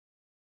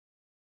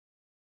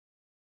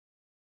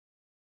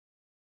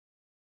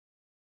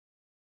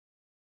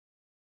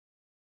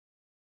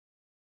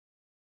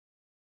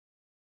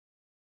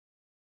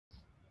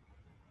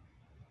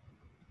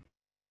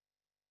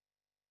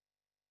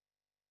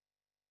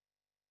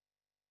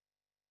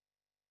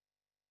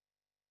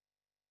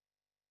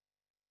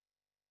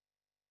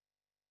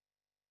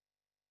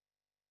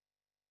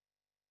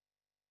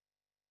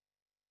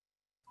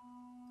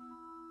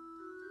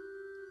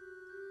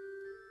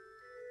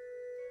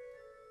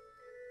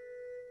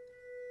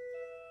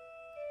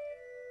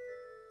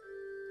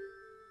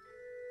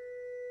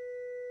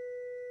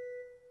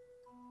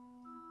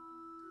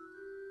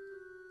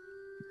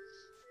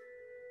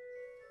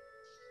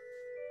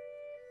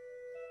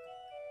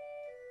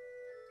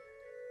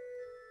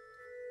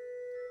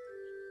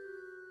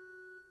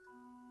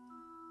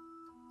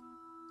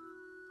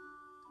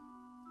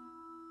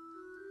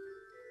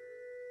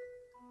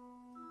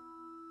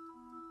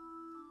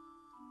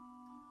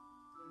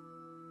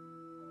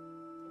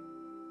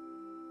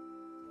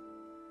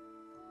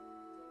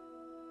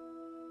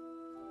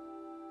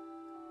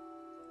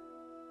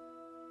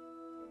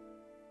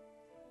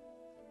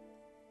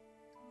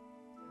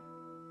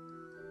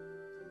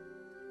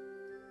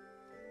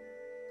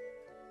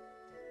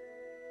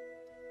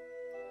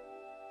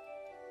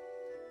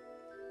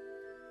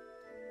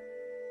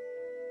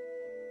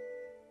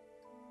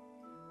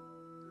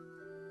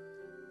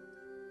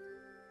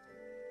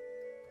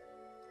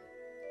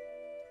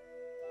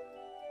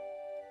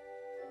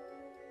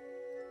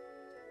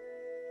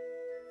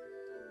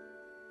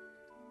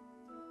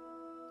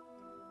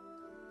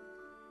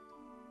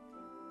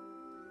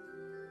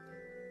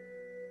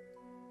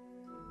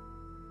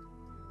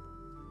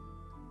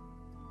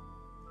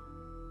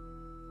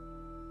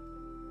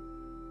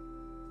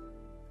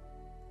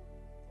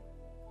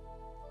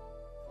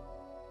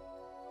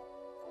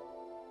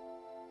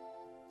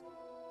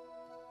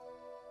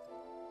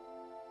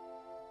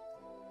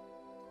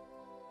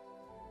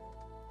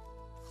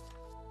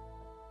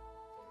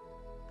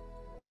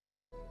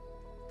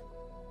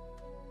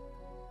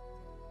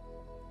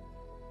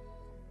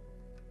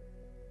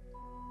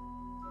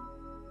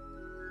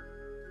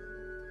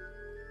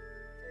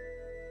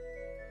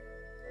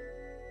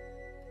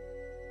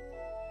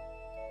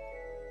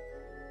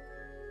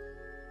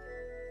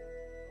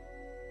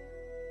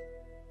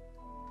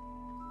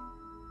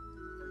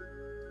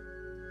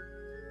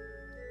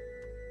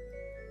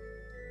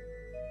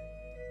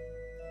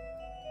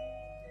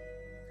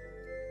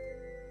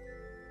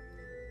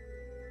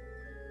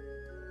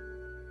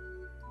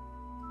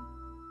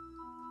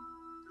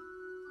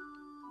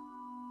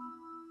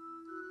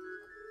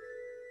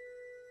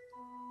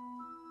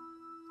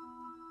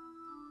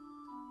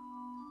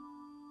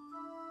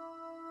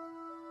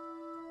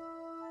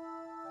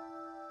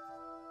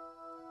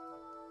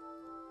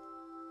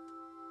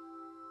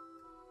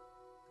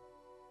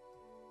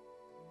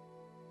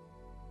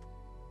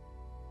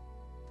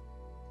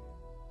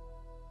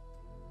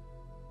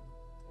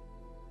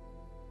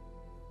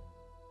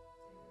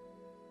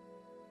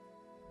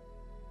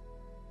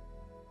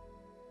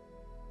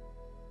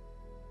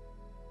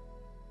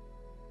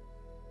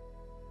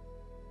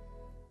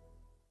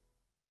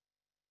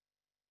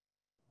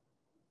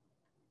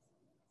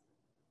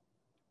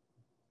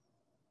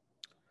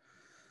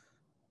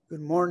Good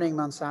morning,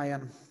 Mount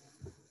Zion.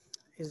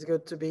 It's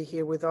good to be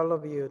here with all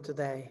of you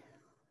today.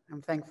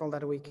 I'm thankful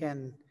that we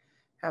can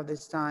have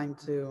this time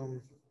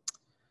to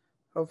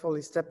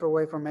hopefully step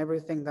away from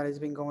everything that has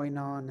been going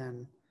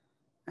on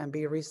and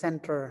be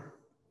recentered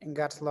in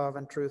God's love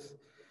and truth.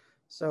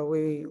 So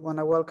we want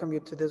to welcome you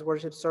to this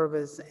worship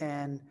service.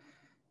 And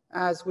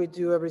as we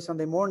do every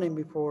Sunday morning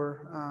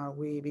before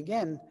we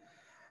begin,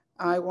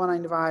 I want to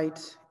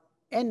invite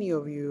any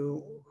of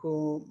you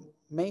who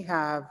may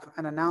have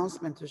an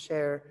announcement to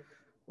share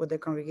with the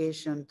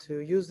congregation to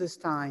use this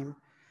time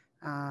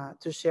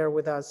to share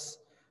with us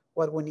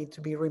what we need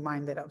to be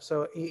reminded of.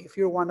 So if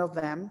you're one of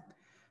them,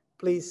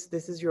 please,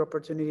 this is your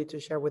opportunity to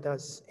share with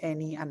us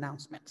any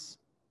announcements.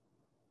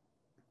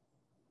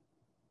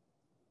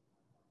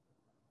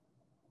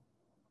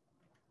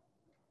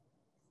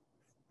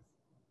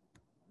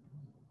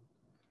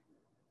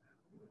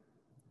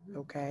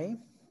 Okay.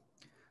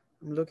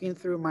 I'm looking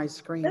through my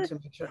screen to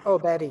make sure. Oh,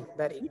 Betty.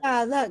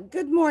 Yeah,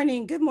 good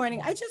morning. Good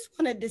morning. I just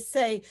wanted to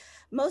say,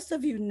 most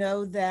of you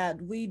know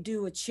that we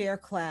do a chair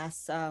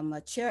class,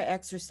 a chair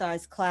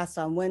exercise class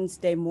on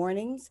Wednesday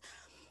mornings.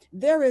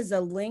 There is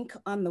a link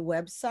on the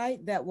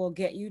website that will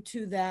get you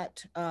to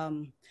that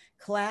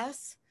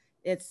class.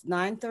 It's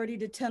 9:30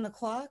 to 10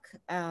 o'clock,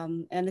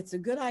 and it's a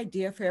good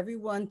idea for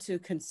everyone to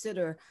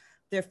consider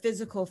their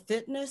physical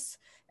fitness.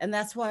 And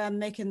that's why I'm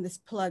making this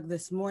plug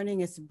this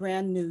morning. It's a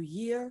brand new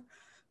year.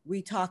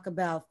 We talk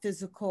about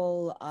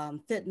physical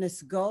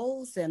fitness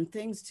goals and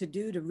things to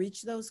do to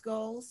reach those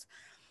goals.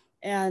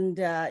 And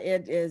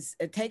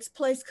it takes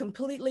place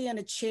completely in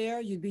a chair.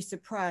 You'd be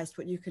surprised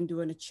what you can do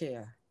in a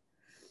chair.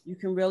 You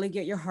can really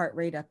get your heart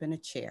rate up in a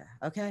chair.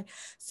 Okay.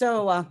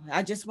 So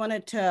I just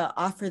wanted to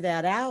offer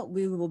that out.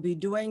 We will be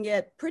doing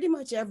it pretty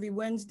much every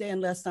Wednesday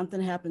unless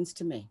something happens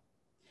to me.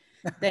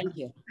 Thank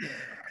you.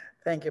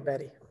 Thank you,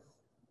 Betty.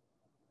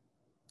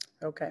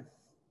 Okay.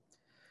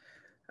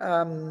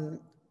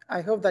 I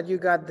hope that you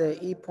got the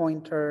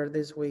e-pointer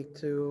this week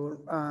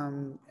too.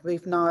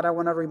 If not, I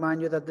want to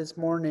remind you that this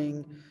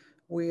morning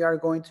we are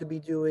going to be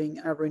doing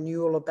a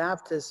renewal of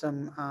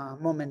baptism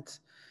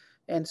moment.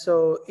 And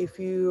so if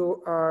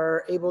you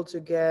are able to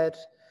get,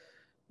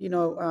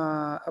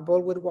 a bowl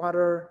with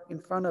water in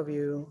front of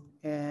you,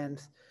 and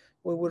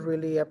we would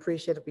really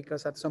appreciate it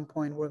because at some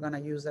point we're going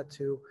to use that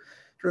to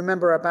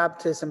remember our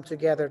baptism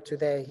together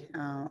today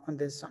on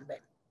this Sunday.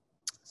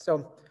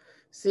 So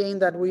seeing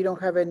that we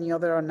don't have any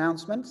other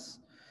announcements,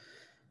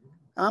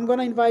 I'm going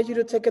to invite you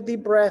to take a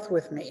deep breath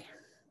with me.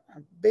 A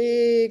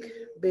big,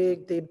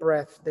 big, deep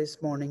breath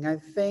this morning. I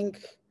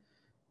think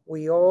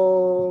we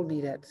all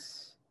need it.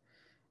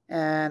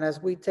 And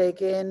as we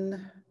take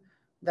in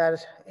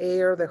that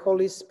air, the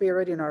Holy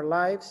Spirit in our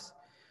lives,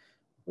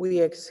 we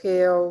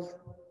exhale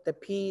the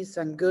peace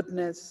and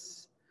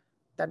goodness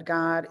that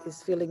God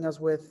is filling us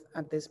with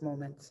at this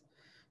moment.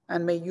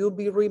 And may you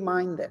be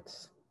reminded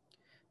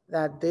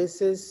that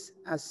this is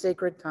a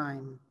sacred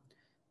time,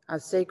 a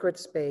sacred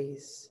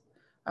space,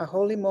 a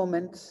holy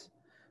moment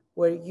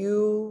where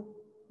you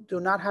do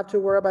not have to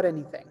worry about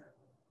anything.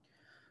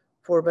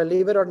 For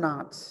believe it or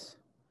not,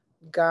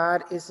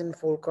 God is in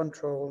full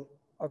control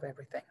of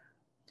everything.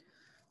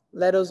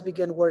 Let us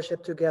begin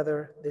worship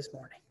together this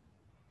morning.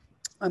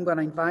 I'm going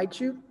to invite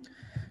you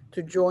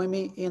to join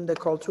me in the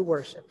call to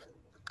worship.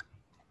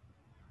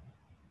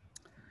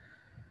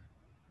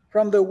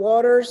 From the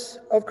waters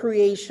of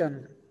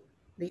creation,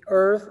 the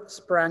earth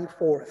sprang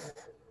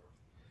forth.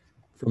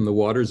 From the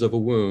waters of a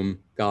womb,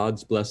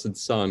 God's blessed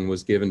Son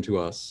was given to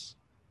us.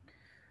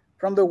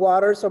 From the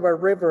waters of a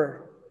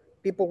river,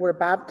 people were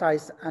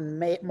baptized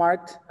and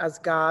marked as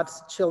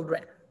God's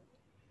children.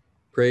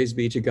 Praise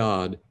be to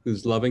God,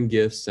 whose loving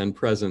gifts and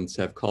presence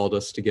have called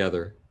us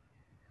together.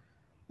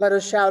 Let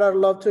us shout our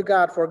love to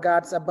God for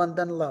God's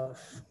abundant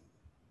love.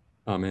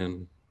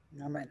 Amen.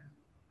 Amen.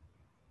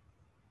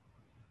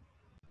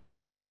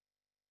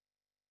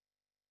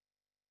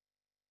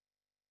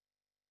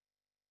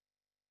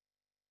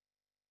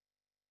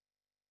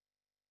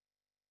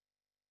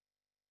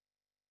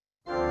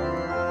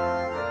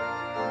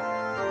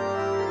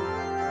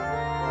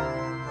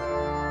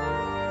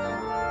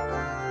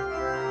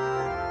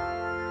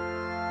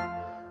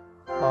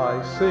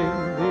 I sing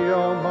the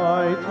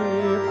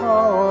almighty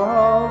power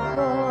of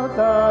God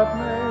that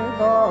made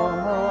the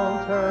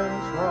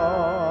mountains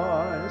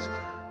rise,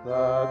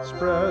 that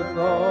spread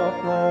the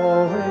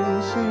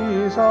flowing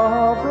seas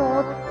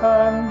abroad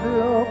and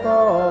built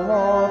the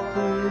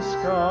lofty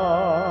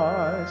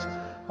skies.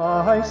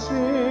 I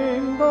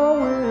sing the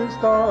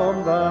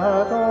wisdom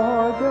that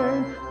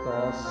ordained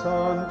the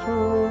sun to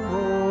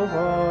rule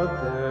the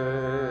day.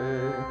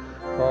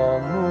 The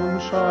moon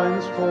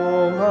shines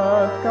full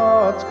at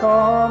God's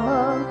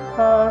command,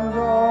 and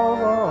all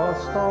the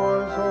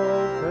stars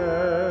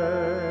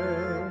obey.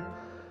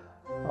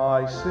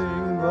 I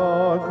sing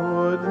the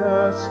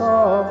goodness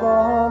of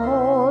the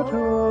Lord,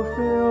 who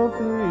filled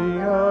the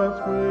earth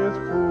with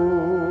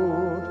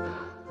food,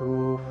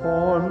 who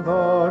formed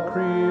the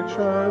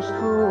creatures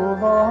through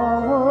the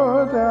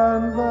word,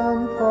 and then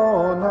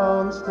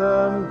pronounced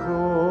them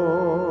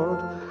good.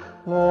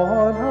 Lord,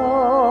 Lord,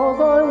 how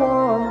thy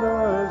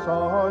wonders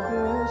are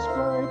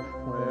displayed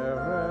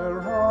where'er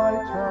I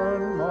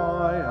turn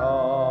my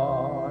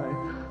eye.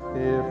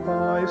 If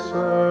I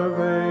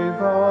survey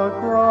the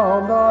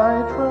ground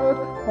I tread,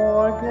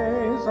 or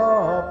gaze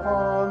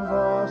upon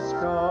the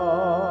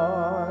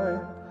sky,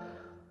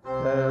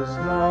 there's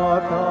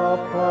not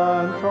a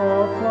plant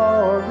or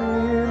flower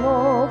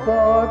below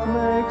but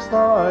makes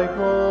thy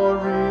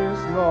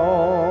glories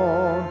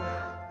known.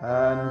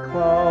 And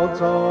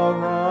clouds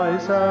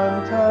arise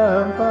and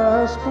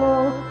tempests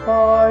blow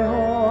by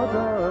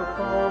order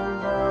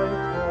from thy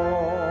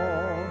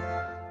throne.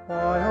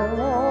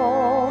 While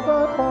all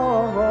that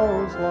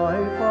borrows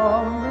life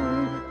from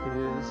thee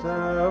is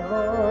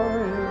ever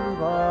in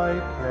thy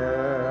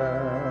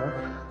care.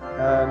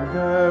 And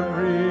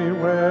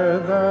everywhere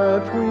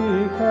that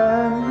we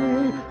can be,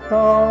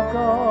 thou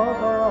God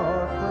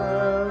art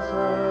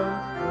present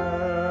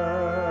there.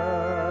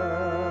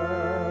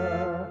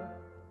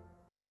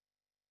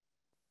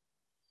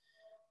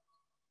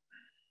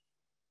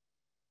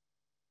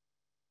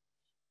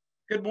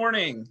 Good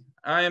morning.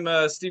 I'm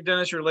Steve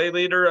Dennis, your lay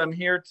leader. I'm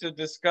here to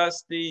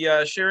discuss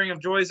the sharing of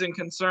joys and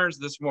concerns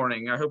this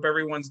morning. I hope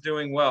everyone's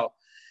doing well.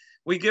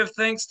 We give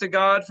thanks to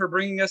God for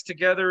bringing us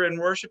together in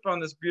worship on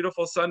this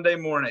beautiful Sunday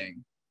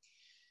morning.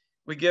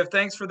 We give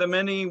thanks for the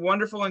many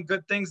wonderful and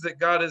good things that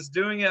God is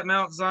doing at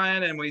Mount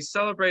Zion, and we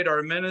celebrate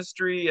our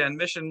ministry and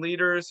mission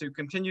leaders who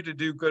continue to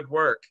do good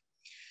work.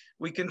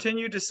 We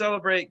continue to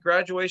celebrate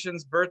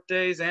graduations,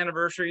 birthdays,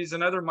 anniversaries,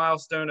 and other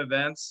milestone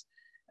events.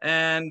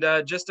 And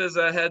just as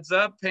a heads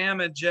up, Pam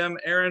and Jim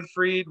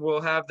Ehrenfried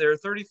will have their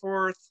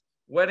 34th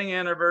wedding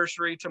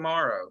anniversary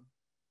tomorrow.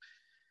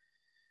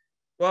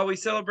 While we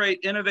celebrate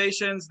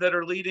innovations that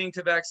are leading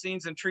to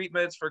vaccines and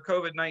treatments for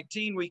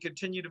COVID-19, we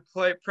continue to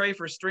pray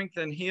for strength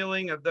and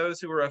healing of those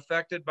who are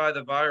affected by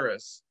the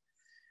virus.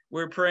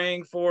 We're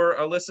praying for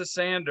Alyssa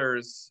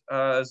Sanders,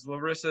 as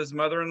Larissa's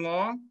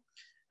mother-in-law.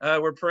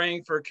 We're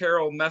praying for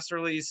Carol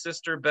Messerly's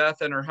sister Beth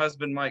and her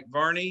husband Mike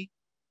Varney,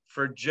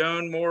 for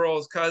Joan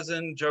Morrell's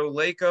cousin Joe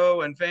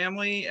Lako and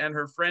family, and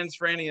her friends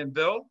Franny and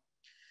Bill,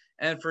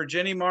 and for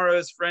Jenny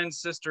Morrow's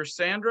friend's sister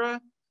Sandra,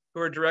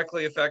 who are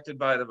directly affected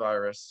by the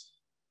virus.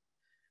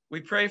 We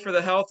pray for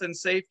the health and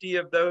safety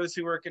of those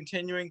who are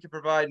continuing to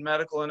provide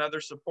medical and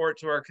other support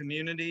to our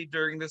community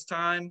during this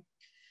time.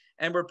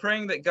 And we're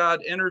praying that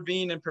God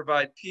intervene and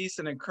provide peace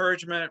and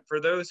encouragement for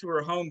those who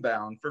are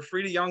homebound, for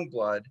Frida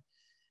Youngblood,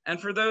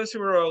 and for those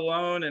who are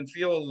alone and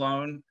feel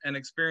alone and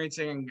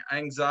experiencing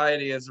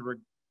anxiety as a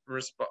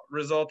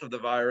result of the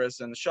virus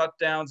and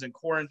shutdowns and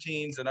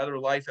quarantines and other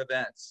life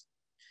events.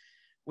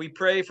 We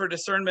pray for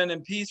discernment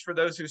and peace for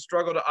those who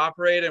struggle to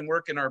operate and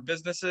work in our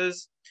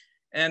businesses,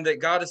 and that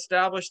God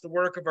establish the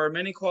work of our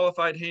many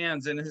qualified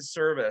hands in his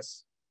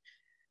service.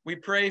 We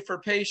pray for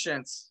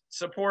patience,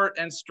 support,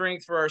 and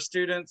strength for our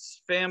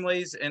students,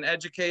 families, and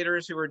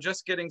educators who are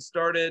just getting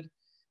started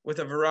with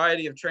a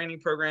variety of training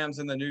programs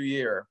in the new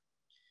year.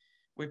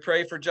 We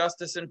pray for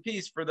justice and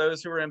peace for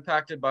those who are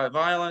impacted by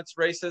violence,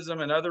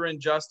 racism, and other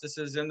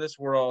injustices in this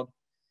world.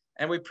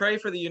 And we pray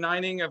for the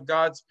uniting of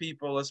God's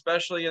people,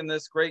 especially in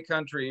this great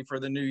country, for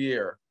the new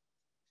year.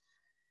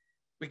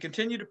 We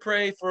continue to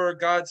pray for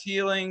God's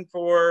healing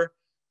for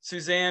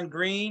Suzanne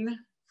Green,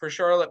 for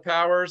Charlotte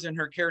Powers and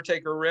her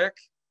caretaker Rick,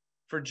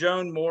 for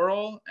Joan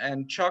Morrell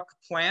and Chuck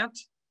Plant,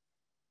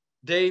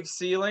 Dave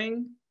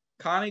Sealing,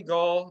 Connie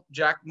Gull,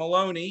 Jack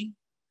Maloney,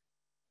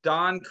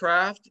 Don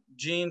Kraft,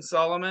 Jean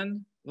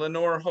Solomon,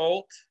 Lenore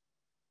Holt,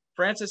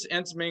 Francis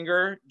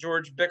Ensminger,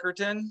 George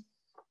Bickerton,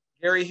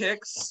 Gary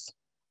Hicks,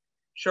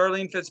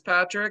 Charlene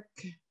Fitzpatrick,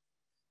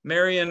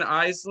 Marion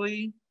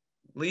Isley,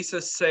 Lisa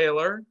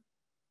Saylor,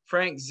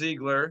 Frank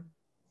Ziegler,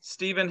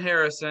 Stephen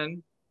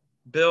Harrison,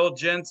 Bill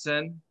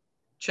Jensen,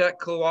 Chet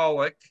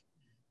Kowalik,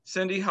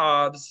 Cindy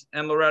Hobbs,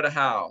 and Loretta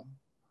Howe.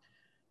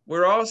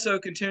 We're also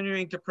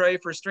continuing to pray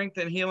for strength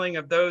and healing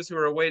of those who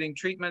are awaiting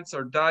treatments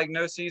or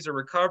diagnoses or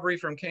recovery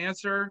from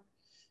cancer,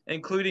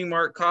 including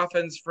Mark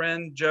Coffin's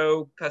friend,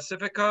 Joe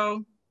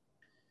Pacifico,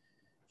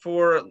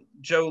 for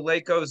Joe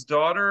Lako's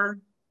daughter,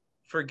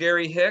 for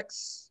Gary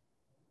Hicks,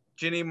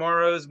 Jenny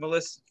Morrow's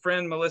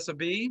friend, Melissa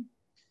B.,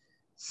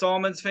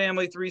 Salmon's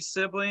family, 3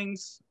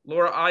 siblings,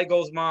 Laura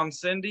Eigel's mom,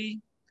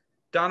 Cindy,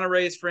 Donna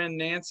Ray's friend,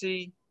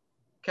 Nancy,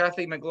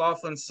 Kathy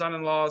McLaughlin's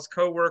son-in-law's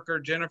co-worker,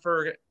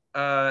 Jennifer,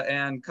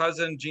 and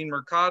cousin, Jean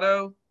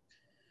Mercado,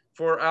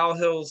 for Owl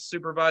Hill's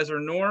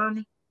supervisor,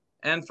 Norm,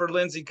 and for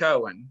Lindsay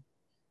Cohen.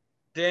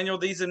 Daniel,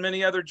 these and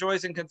many other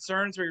joys and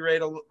concerns we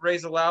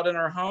raise aloud in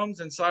our homes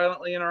and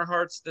silently in our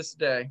hearts this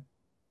day.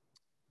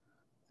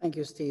 Thank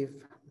you, Steve.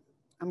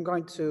 I'm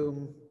going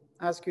to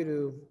ask you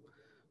to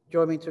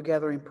join me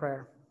together in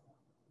prayer.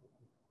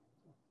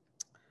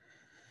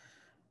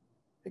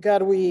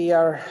 God, we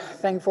are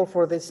thankful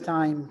for this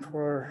time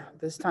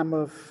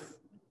of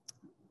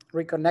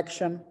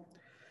reconnection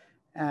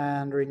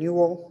and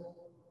renewal,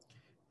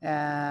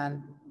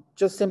 and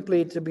just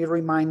simply to be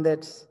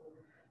reminded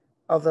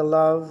of your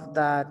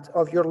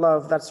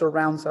love that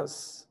surrounds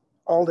us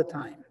all the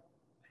time.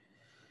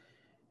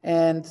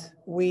 And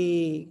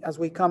as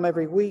we come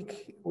every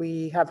week,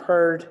 we have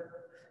heard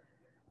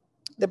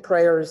the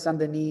prayers and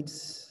the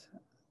needs,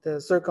 the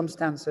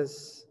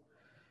circumstances.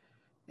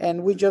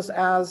 And we just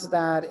ask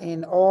that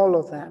in all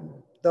of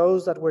them,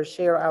 those that were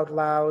shared out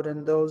loud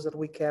and those that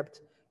we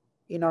kept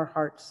in our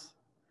hearts,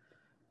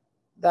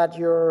 that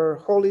your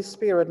Holy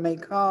Spirit may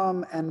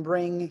come and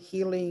bring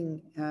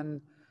healing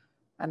and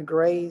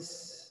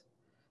grace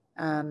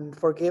and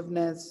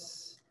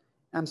forgiveness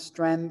and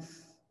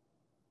strength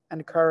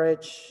and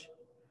courage,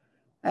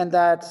 and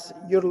that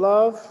your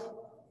love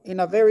in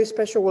a very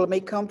special way may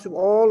come to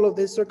all of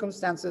these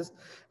circumstances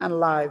and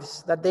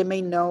lives, that they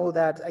may know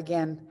that,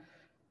 again,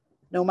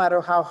 no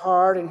matter how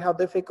hard and how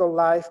difficult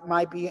life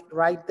might be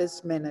right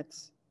this minute,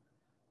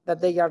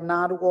 that they are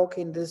not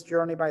walking this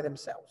journey by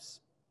themselves.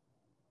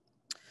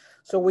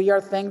 So we are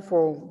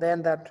thankful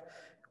then that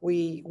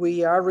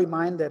we are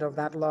reminded of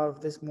that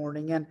love this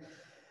morning. And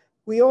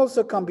we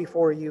also come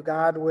before you,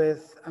 God,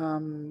 with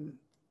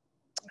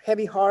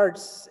heavy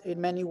hearts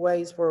in many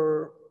ways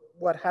for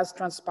what has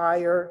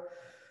transpired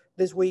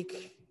this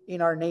week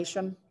in our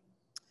nation.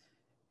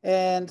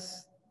 And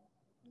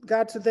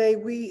God, today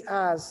we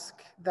ask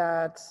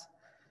that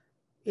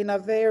in a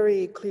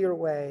very clear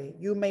way,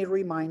 you may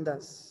remind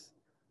us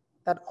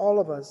that all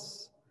of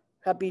us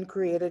have been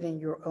created in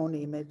your own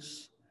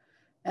image,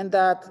 and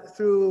that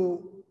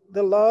through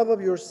the love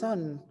of your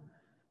Son,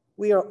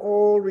 we are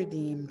all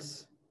redeemed.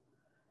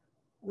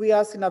 We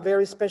ask in a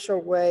very special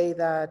way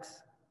that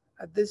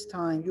at this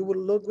time you will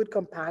look with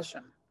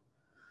compassion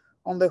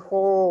on the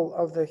whole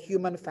of the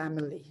human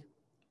family.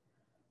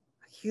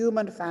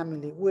 Human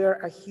family. We're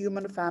a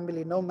human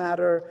family, no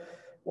matter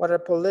what our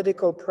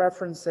political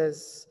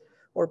preferences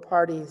or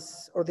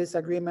parties or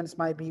disagreements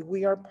might be.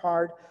 We are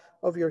part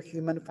of your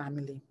human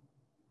family.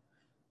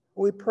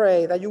 We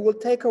pray that you will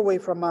take away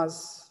from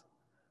us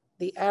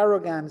the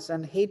arrogance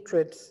and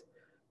hatred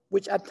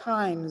which at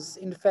times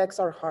infects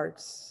our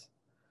hearts.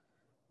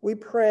 We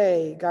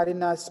pray, God,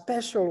 in a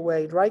special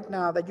way right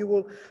now that you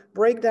will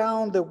break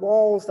down the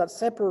walls that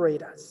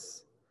separate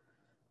us.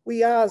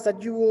 We ask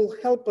that you will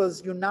help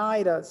us,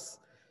 unite us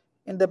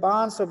in the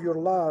bonds of your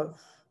love,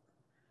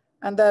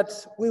 and that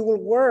we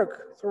will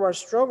work through our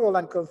struggle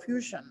and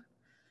confusion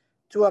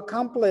to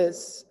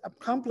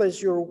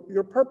accomplish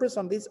your purpose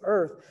on this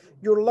earth.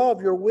 Your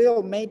love, your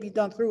will may be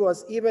done through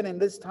us even in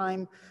this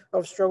time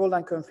of struggle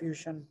and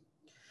confusion.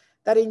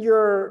 That in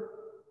your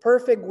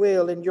perfect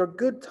will, in your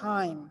good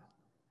time,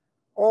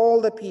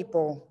 all the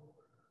people,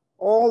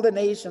 all the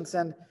nations,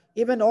 and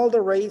even all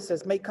the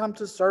races may come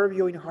to serve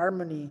you in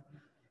harmony.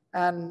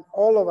 And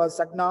all of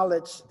us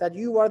acknowledge that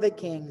you are the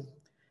King,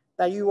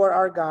 that you are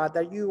our God,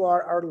 that you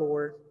are our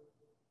Lord.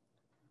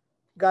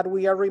 God,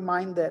 we are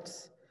reminded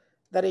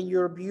that in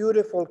your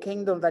beautiful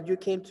kingdom that you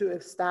came to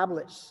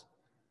establish,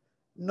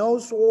 no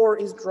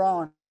sword is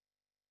drawn,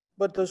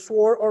 but the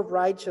sword of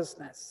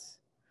righteousness.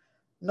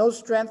 No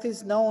strength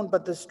is known,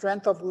 but the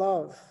strength of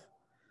love.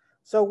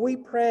 So we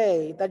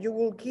pray that you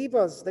will give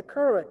us the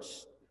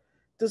courage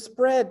to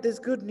spread this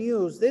good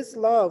news, this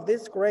love,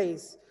 this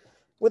grace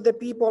with the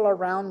people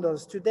around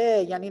us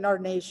today and in our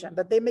nation,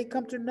 that they may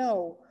come to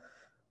know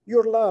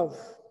your love,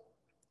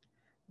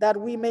 that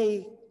we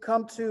may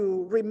come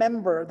to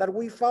remember that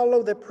we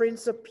follow the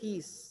Prince of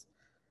Peace,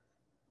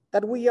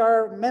 that we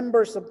are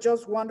members of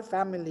just one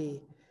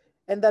family,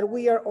 and that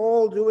we are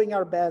all doing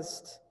our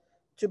best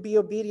to be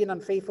obedient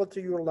and faithful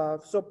to your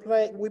love. So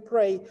we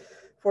pray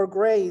for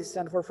grace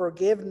and for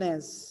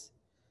forgiveness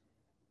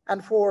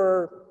and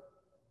for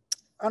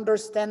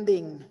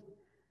understanding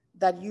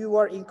that you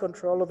are in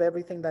control of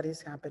everything that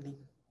is happening.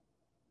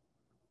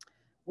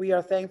 We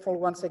are thankful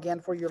once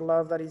again for your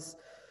love that is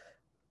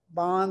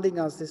bonding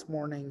us this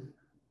morning.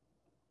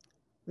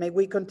 May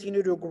we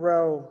continue to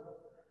grow.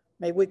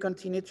 May we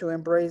continue to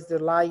embrace the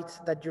light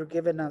that you're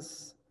giving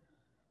us.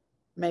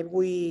 May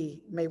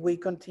we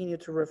continue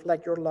to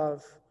reflect your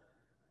love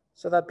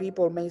so that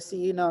people may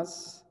see in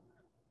us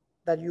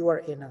that you are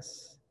in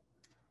us.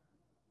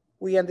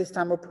 We end this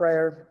time of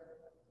prayer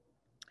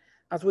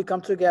as we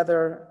come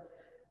together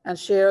and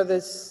share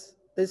this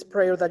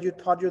prayer that you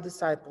taught your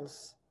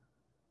disciples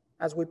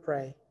as we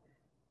pray.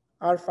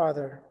 Our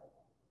Father,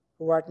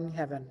 who art in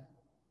heaven,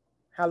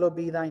 hallowed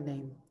be thy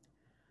name.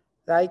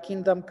 Thy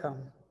kingdom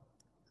come,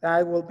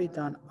 thy will be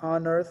done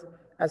on earth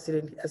as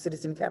it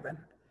is in heaven.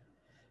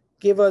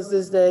 Give us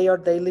this day our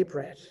daily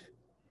bread,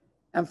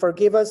 and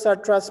forgive us our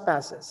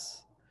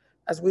trespasses,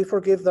 as we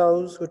forgive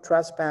those who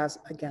trespass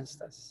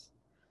against us.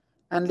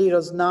 And lead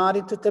us not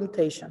into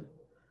temptation,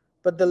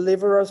 but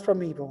deliver us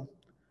from evil.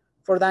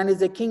 For thine is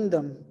the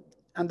kingdom,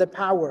 and the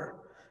power,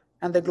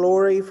 and the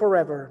glory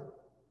forever.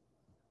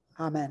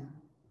 Amen.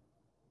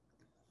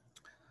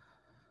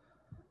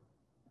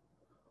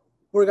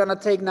 We're going to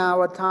take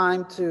now a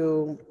time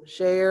to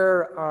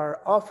share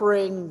our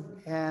offering,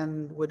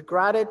 and with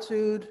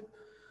gratitude,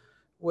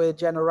 with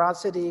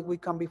generosity, we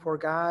come before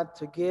God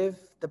to give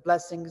the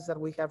blessings that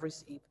we have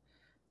received.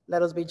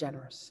 Let us be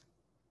generous.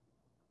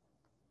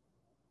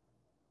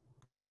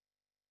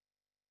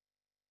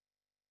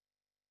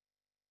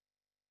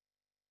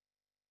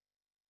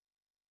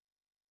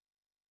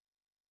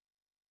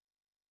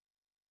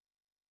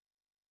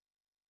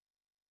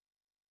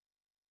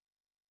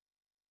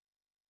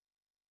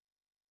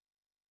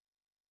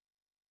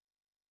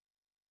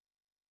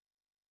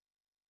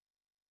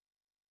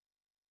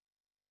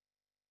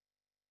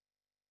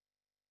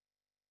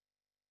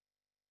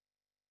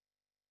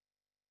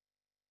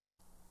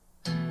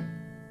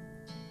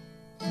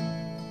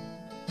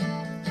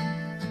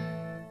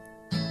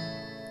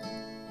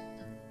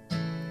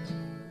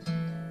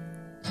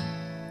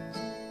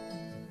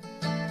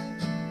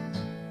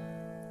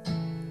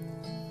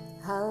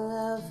 I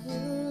love you,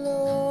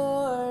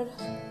 Lord.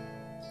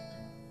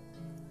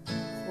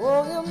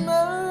 Oh, your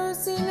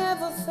mercy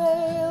never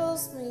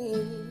fails me.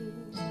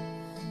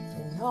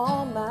 In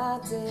all my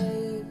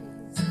days,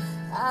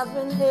 I've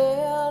been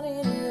held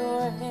in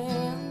your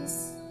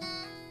hands.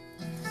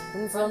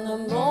 And from the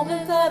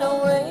moment that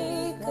I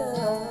wake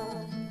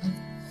up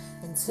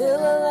until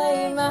I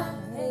lay my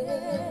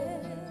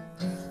head,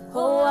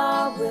 oh,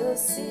 I will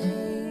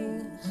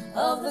sing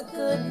of the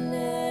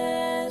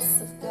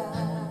goodness of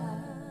God.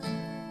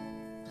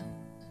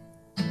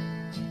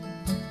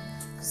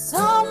 'Cause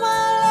all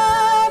my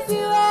life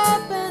you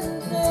have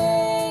been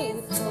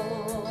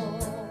faithful,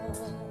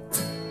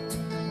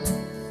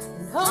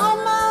 and all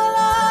my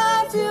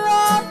life you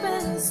have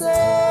been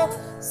so,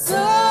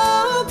 so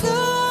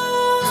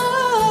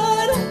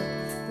good.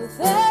 With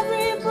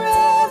every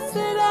breath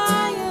that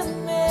I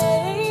am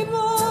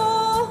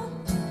able,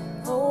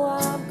 oh,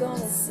 I'm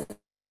gonna sing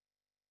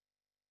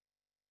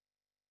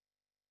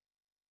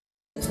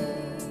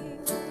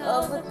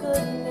of the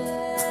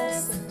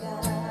goodness of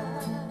God.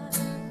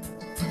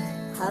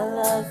 I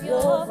love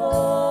your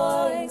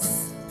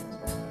voice.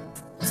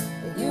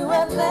 You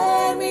have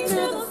led me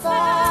through the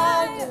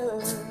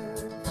fire,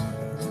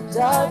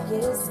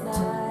 darkest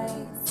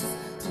nights.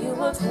 You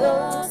were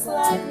close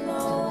like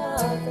no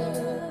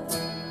other.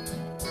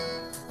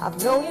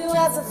 I've known you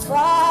as a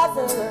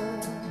father,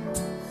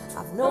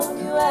 I've known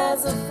you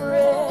as a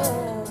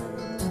friend,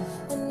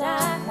 and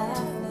I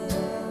have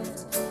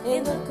lived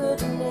in the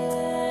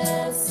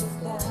goodness of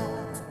God.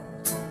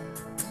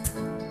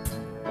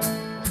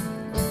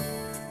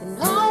 And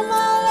all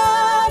my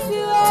life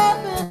you have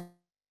been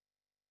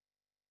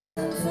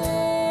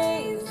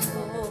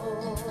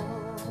faithful,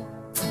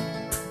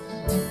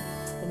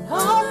 and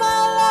all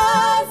my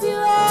life you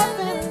have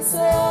been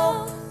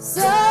so,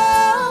 so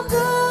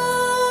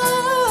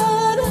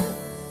good.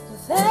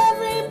 With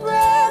every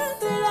breath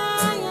that I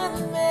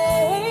am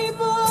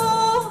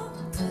able,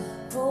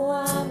 oh,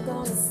 I'm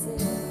gonna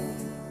sing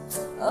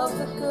of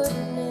the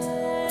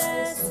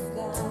goodness of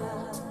God.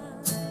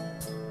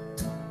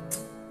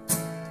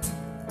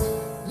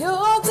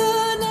 Your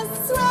goodness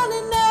is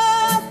running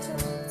after,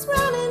 it's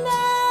running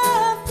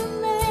after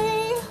me.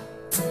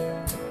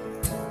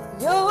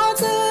 Your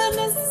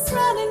goodness is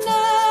running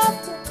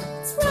after,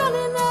 it's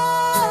running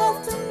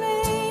after me.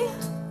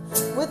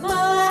 With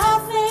my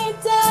life laid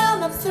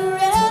down, I've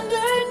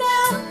surrendered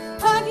now.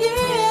 I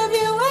give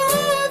you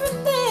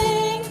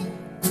everything.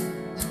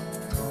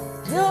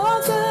 Your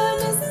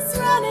goodness is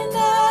running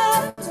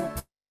after,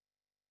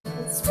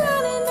 it's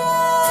running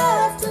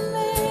after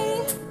me.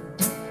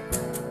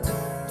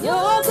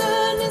 Your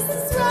goodness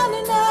is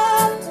running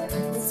after,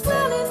 it's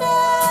running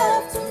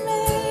after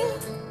me.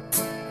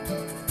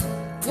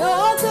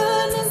 Your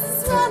goodness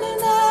is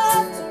running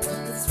after,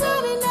 it's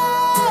running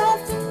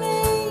after me.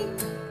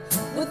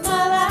 With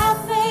my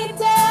life laid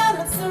down,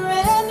 I've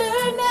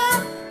surrendered now.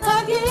 I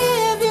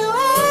give you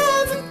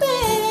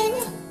everything.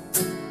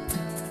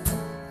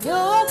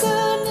 Your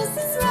goodness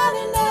is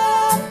running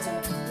after,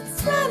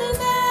 it's running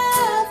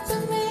after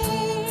me.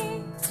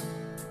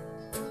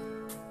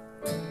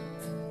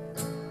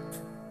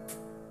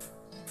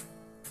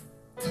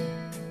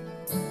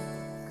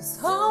 'Cause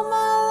all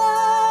my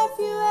life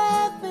you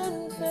have been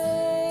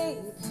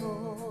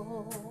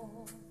faithful,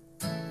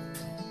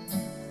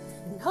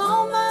 and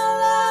all my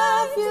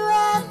life you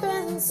have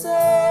been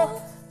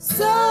so,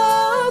 so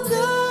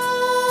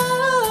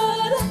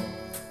good.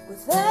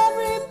 With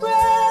every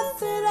breath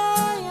that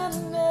I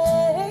am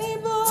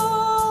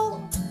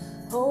able,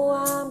 oh,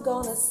 I'm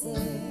gonna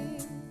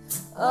sing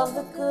of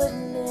the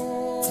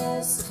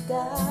goodness of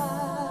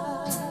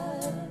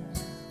God.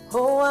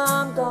 Oh,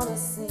 I'm gonna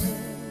sing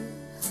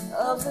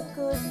of the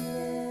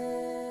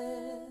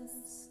goodness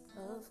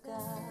of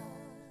God.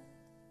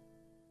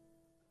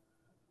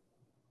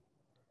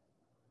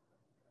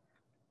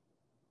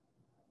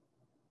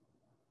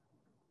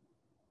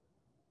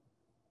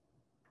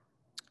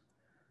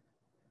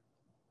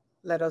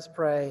 Let us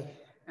pray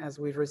as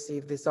we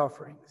receive these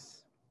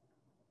offerings.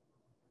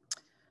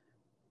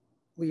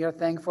 We are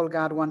thankful,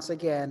 God, once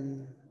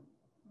again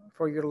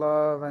for your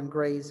love and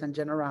grace and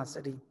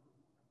generosity.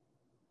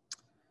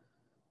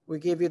 We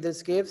give you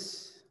these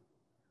gifts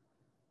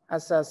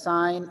as a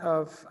sign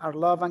of our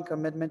love and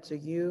commitment to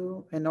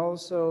you, and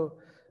also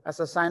as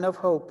a sign of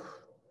hope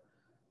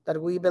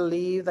that we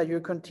believe that you're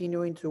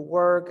continuing to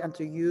work and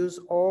to use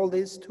all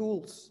these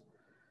tools,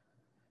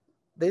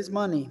 this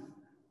money,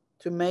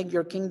 to make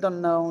your kingdom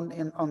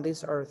known on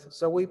this earth.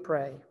 So we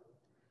pray,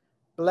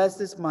 bless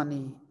this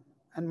money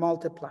and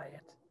multiply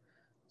it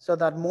so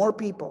that more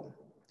people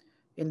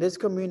in this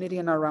community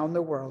and around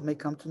the world may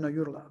come to know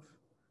your love.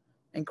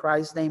 In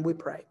Christ's name we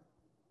pray.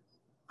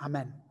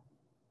 Amen.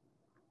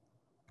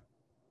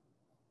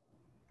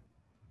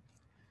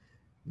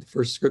 The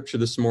first scripture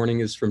this morning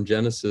is from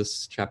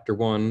Genesis chapter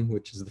 1,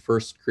 which is the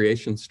first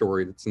creation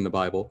story that's in the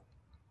Bible.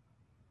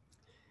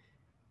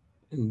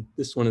 And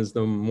this one is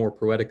the more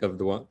poetic of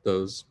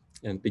those,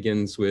 and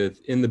begins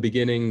with, "In the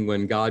beginning,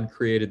 when God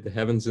created the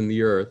heavens and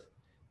the earth,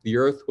 The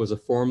earth was a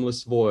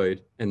formless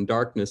void, and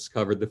darkness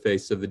covered the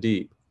face of the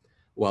deep,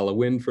 while a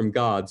wind from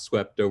God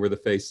swept over the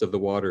face of the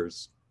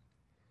waters.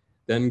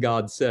 Then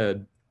God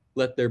said,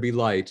 "Let there be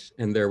light,"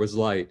 and there was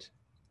light.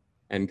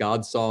 And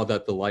God saw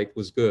that the light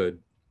was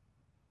good.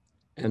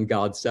 And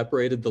God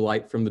separated the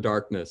light from the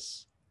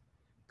darkness.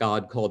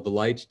 God called the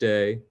light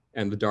day,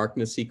 and the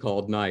darkness he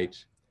called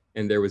night.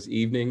 And there was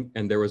evening,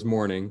 and there was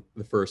morning,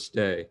 the first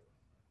day.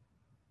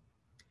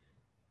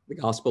 The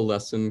gospel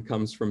lesson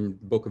comes from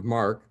the book of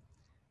Mark.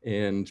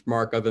 And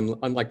Mark,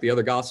 unlike the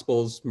other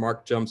gospels,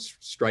 Mark jumps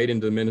straight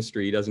into the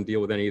ministry. He doesn't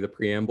deal with any of the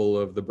preamble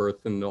of the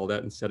birth and all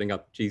that and setting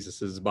up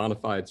Jesus's bona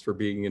fides for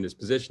being in his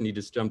position. He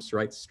just jumps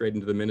straight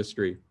into the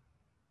ministry.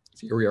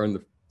 So here we are in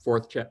the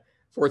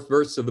fourth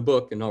verse of the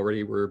book, and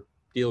already we're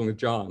dealing with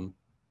John.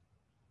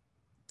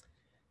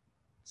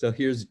 So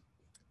here's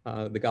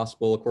the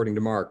gospel according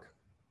to Mark.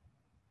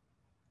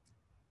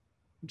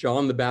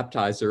 John the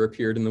Baptizer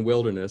appeared in the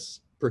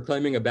wilderness,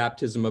 proclaiming a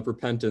baptism of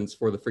repentance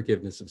for the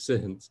forgiveness of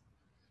sins.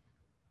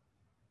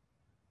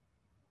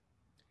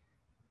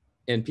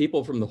 And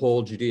people from the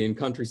whole Judean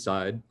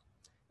countryside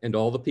and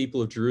all the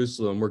people of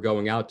Jerusalem were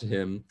going out to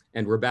him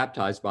and were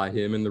baptized by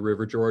him in the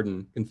river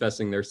Jordan,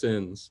 confessing their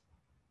sins.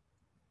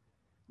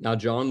 Now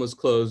John was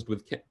clothed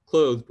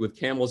with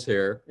camel's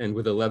hair and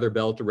with a leather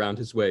belt around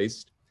his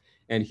waist,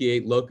 and he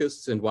ate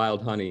locusts and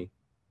wild honey.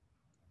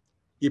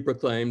 He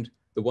proclaimed,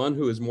 "The one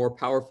who is more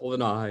powerful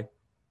than I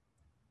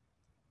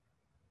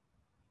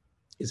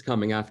is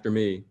coming after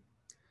me.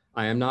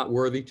 I am not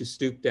worthy to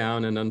stoop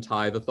down and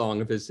untie the thong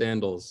of his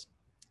sandals.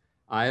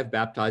 I have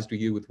baptized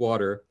you with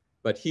water,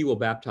 but he will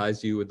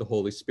baptize you with the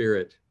Holy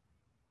Spirit."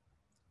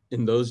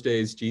 In those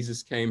days,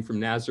 Jesus came from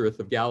Nazareth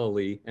of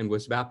Galilee and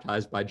was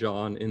baptized by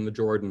John in the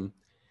Jordan.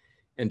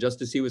 And just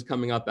as he was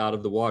coming up out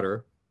of the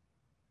water,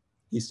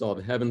 he saw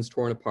the heavens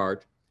torn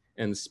apart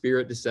and the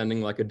Spirit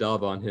descending like a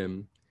dove on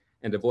him.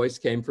 And a voice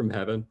came from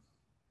heaven,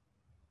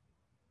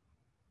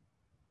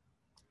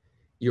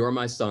 "You are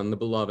my Son, the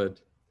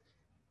beloved.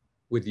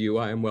 With you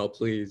I am well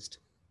pleased."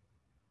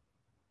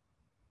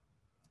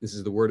 This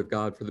is the word of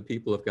God for the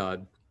people of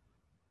God.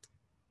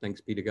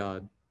 Thanks be to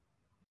God.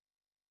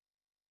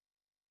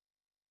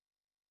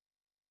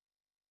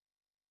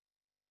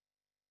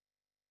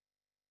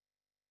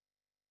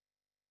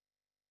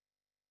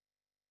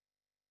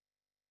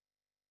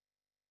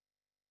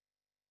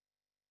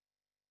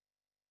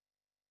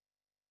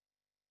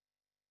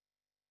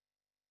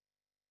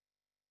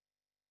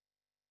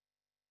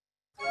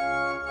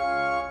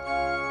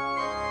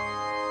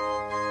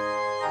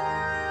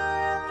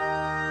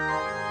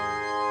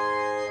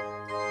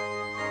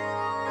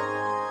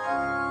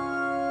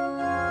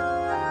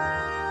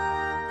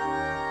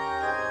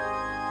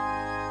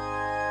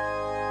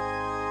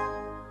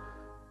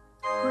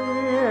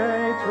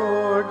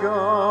 Creator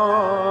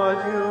God,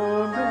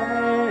 you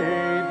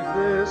made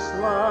this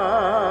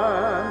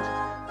land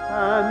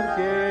and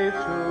gave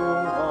to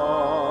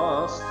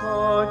us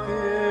the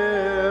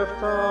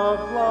gift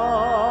of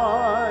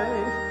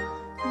life.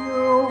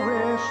 You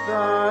wish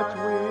that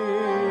we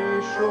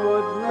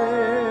should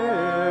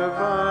live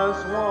as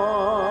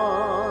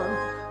one,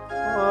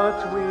 but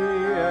we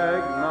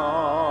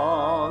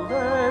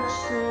acknowledge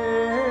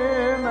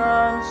sin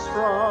and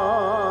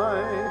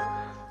strife.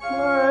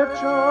 Let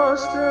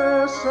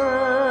justice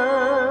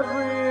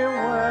everywhere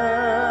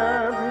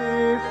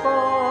be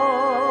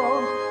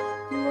found.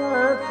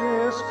 Let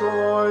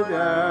discord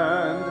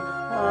end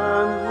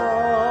and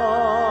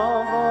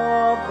love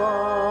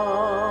abound.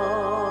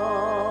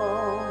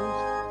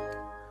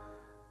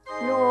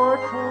 Your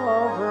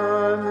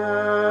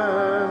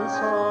covenants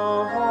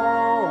of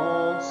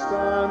old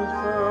stand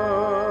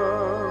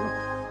firm.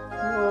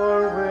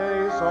 Your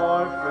ways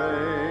are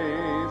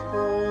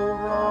faithful,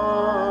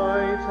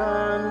 right,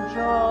 and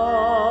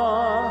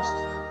just.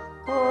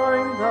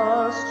 Bind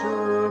us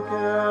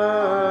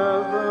together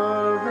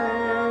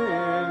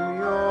in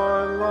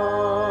your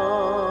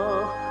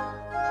love,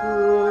 to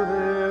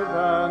live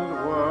and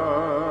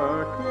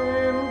work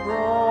in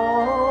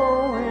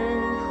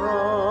growing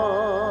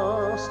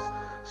trust.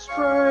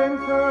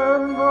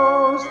 Strengthen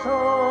those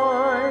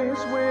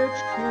ties which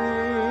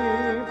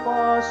keep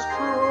us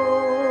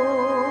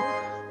true,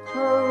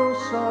 to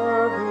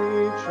serve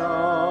each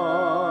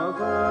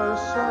other,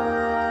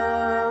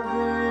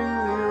 serving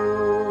you.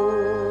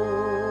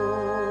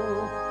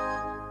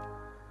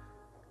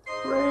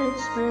 Great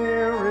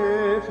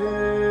Spirit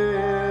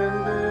in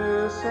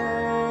this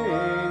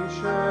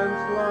ancient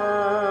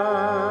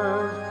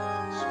land,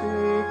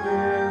 speak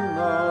in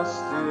the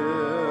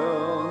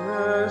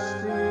stillness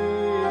deep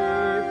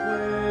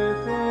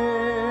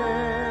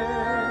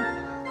within.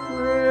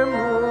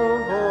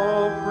 Remove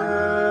all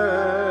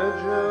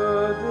prejudice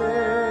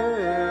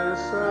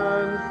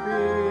and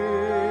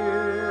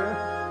fear.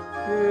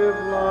 Give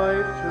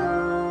life to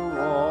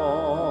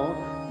all.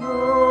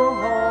 New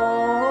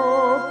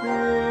hope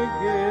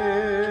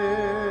begin.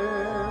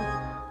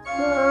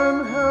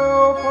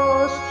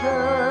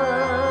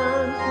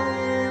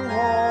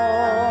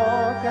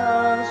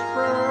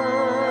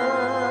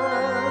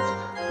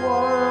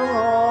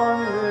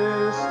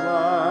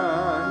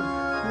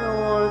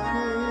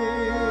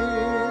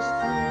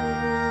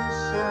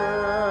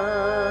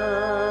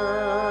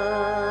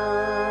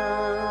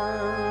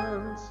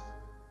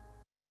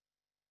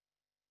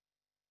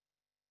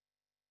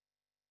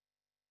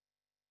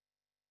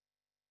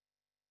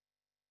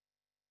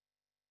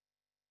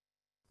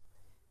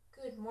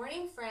 Good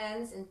morning,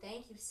 friends, and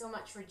thank you so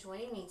much for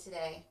joining me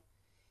today.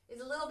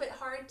 It's a little bit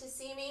hard to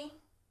see me.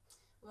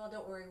 Well,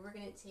 don't worry, we're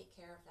going to take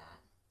care of that.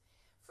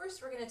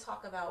 First, we're going to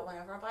talk about one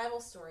of our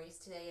Bible stories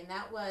today, and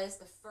that was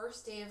the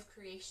first day of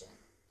creation.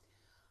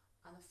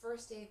 On the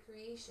first day of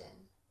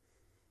creation,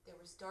 there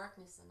was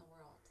darkness in the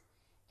world,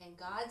 and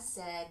God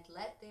said,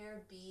 "Let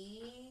there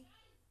be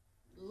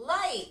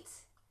light,"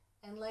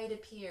 and light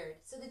appeared.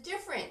 So the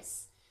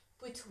difference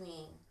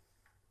between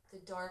the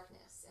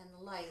darkness and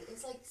the light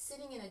is like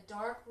sitting in a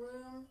dark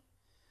room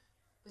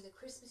with a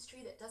Christmas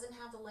tree that doesn't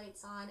have the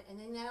lights on, and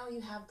then now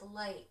you have the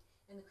light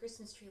and the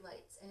Christmas tree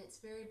lights, and it's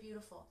very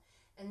beautiful.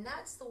 And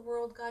that's the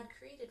world God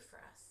created for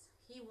us.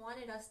 He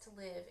wanted us to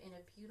live in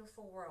a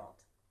beautiful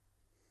world.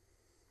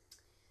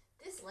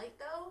 This light,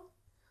 though,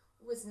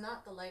 was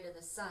not the light of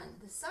the sun.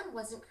 The sun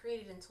wasn't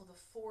created until the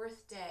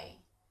fourth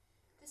day.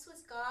 This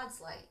was God's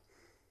light,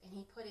 and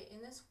he put it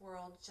in this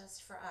world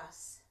just for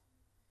us.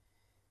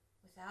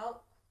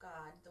 Without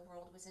God, the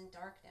world was in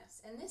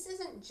darkness. And this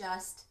isn't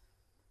just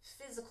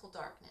physical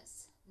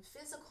darkness. And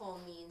physical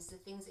means the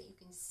things that you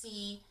can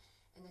see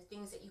and the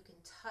things that you can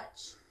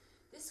touch.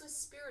 This was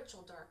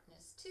spiritual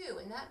darkness too,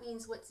 and that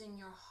means what's in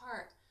your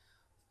heart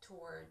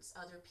towards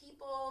other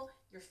people,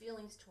 your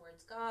feelings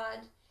towards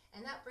God.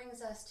 And that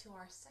brings us to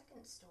our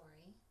second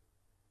story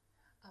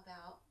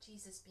about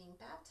Jesus being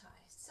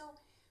baptized. So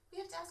we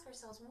have to ask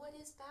ourselves, what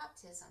is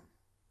baptism?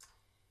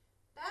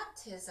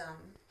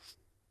 Baptism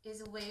is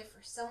a way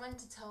for someone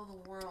to tell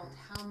the world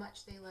how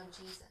much they love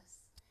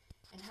Jesus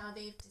and how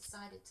they've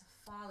decided to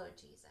follow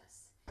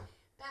Jesus.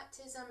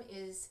 Baptism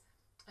is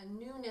a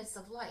newness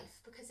of life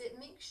because it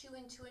makes you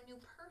into a new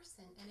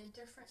person and a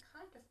different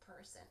kind of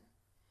person.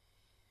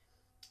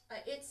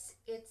 It's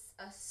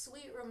a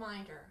sweet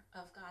reminder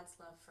of God's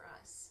love for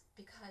us,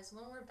 because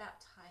when we're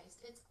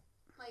baptized, it's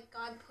like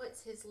God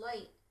puts his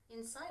light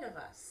inside of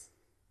us.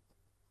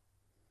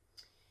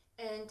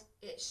 And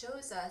it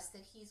shows us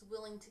that he's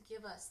willing to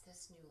give us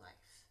this new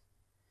life.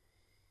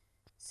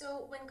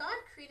 So when God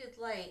created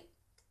light,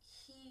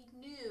 he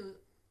knew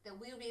that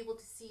we would be able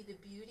to see the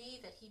beauty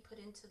that he put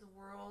into the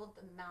world,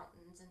 the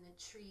mountains and the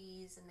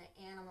trees and the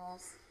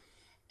animals.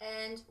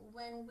 And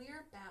when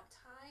we're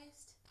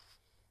baptized,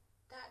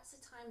 that's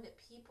the time that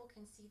people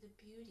can see the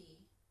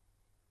beauty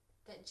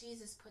that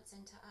Jesus puts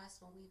into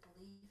us when we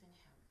believe in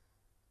him.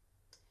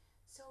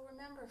 So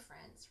remember,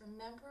 friends,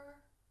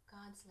 remember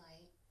God's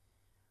light.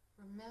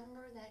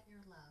 Remember that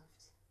you're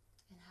loved,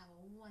 and have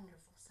a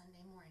wonderful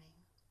Sunday morning.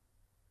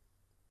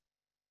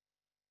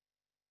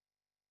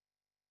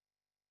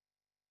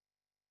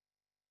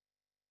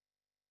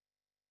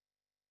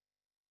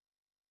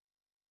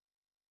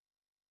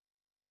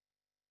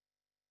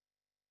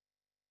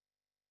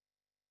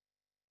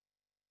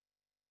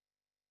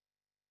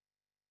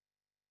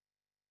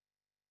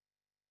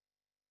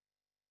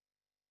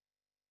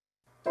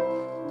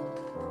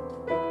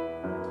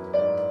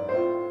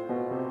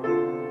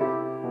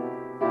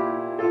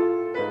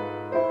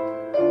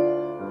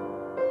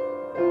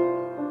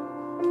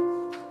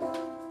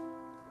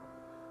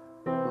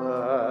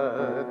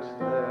 Let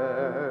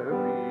there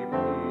be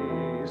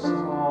peace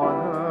on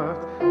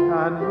earth,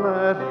 and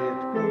let it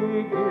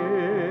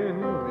begin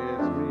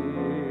with me.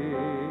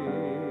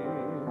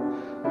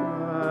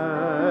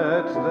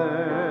 Let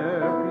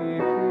there be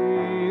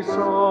peace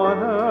on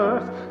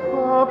earth,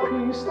 the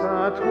peace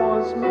that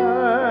was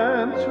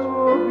meant to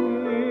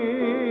be,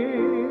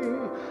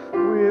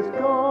 with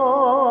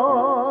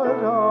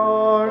God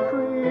our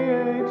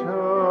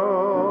Creator.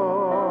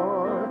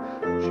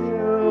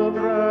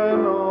 Children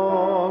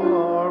all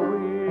are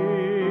we.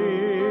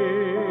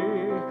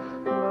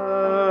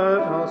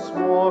 Let us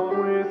walk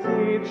with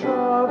each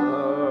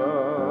other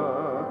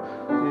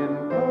in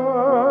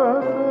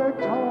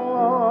perfect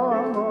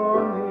harmony.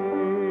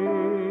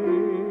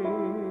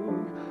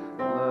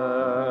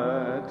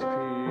 Let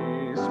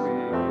peace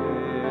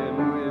begin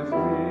with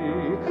me.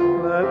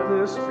 Let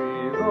this be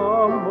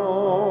the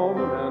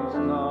moment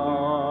now.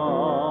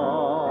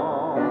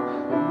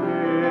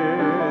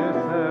 With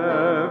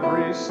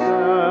every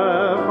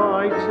step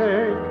I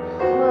take,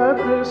 let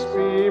this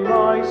be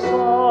my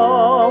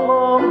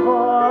solemn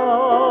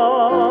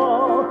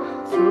vow,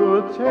 to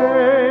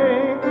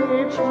take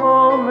each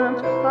moment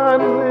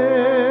and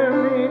live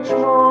each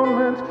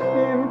moment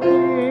in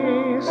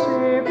peace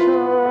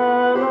eternally.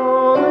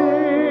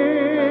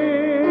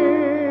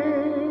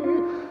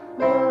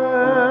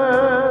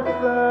 Let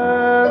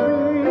there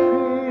be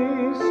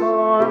peace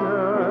on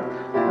earth,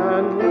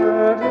 and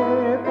let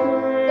it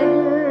begin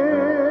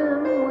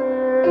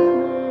with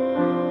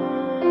me.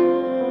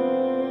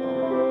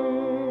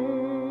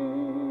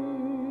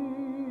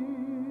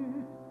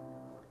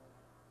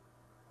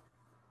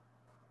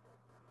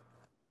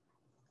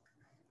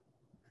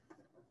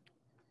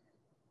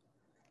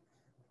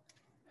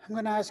 I'm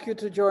going to ask you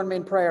to join me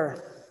in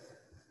prayer.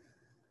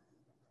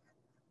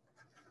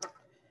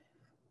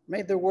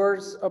 May the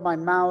words of my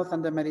mouth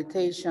and the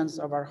meditations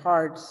of our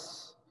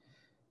hearts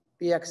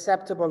be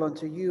acceptable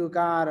unto you,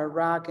 God, our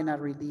rock and our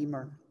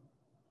redeemer.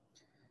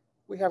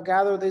 We have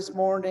gathered this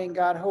morning,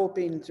 God,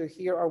 hoping to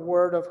hear a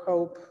word of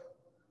hope,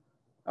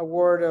 a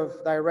word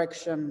of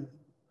direction,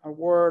 a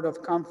word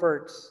of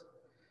comfort,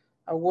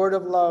 a word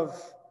of love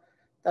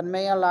that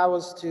may allow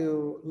us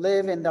to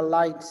live in the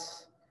light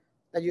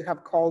that you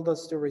have called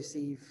us to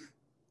receive.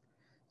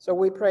 So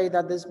we pray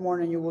that this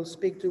morning you will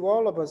speak to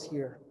all of us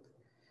here,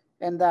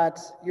 and that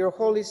your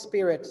Holy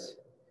Spirit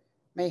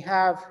may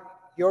have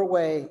your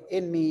way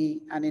in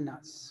me and in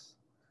us.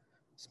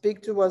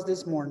 Speak to us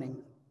this morning.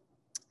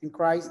 In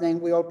Christ's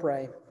name we all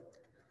pray.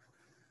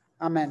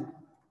 Amen.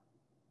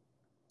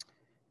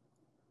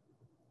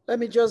 Let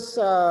me just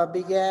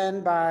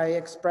begin by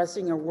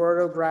expressing a word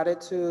of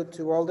gratitude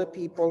to all the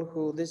people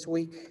who this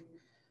week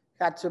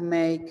had to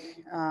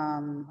make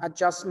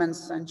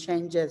adjustments and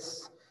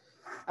changes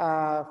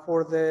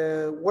for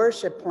the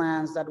worship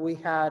plans that we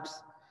had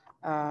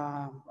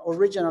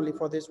originally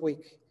for this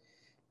week.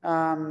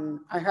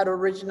 I had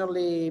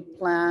originally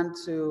planned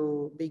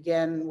to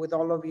begin with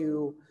all of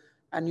you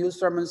a new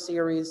sermon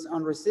series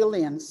on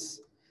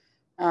resilience.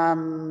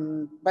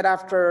 But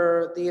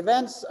after the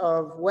events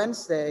of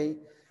Wednesday,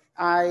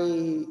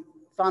 I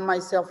found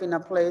myself in a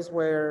place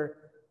where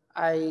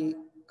I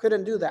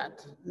couldn't do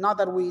that. Not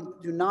that we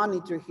do not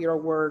need to hear a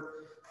word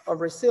of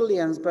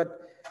resilience,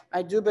 but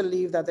I do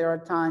believe that there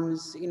are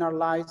times in our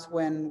lives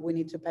when we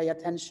need to pay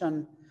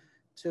attention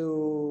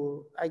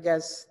to, I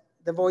guess,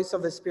 the voice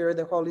of the Spirit,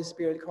 the Holy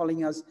Spirit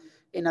calling us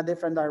in a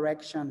different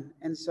direction.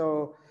 And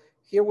so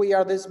here we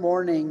are this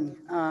morning.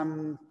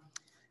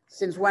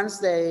 Since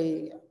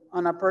Wednesday,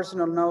 on a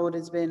personal note,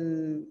 it's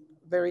been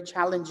very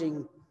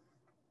challenging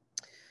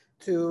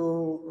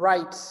to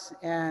write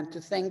and to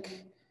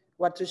think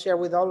what to share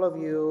with all of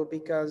you,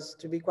 because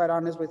to be quite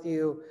honest with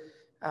you,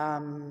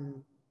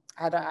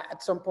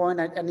 at some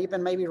point, and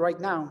even maybe right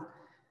now,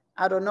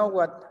 I don't know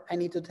what I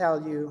need to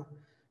tell you.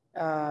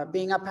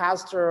 Being a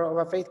pastor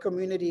of a faith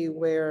community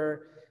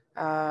where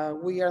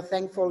we are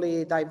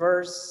thankfully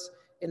diverse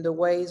in the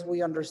ways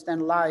we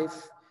understand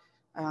life,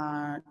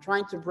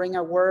 trying to bring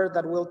a word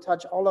that will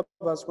touch all of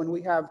us when we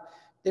have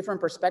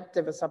different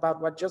perspectives about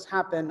what just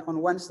happened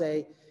on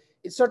Wednesday,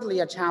 it's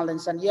certainly a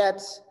challenge. And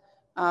yet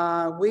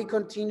we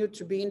continue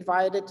to be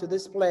invited to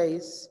this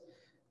place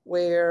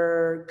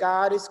where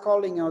God is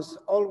calling us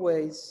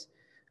always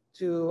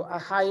to a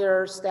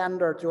higher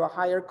standard, to a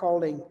higher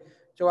calling,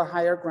 to a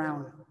higher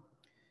ground.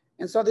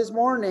 And so this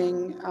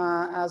morning,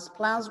 as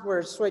plans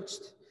were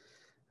switched,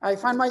 I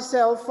find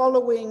myself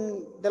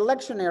following the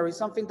lectionary,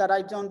 something that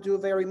I don't do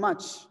very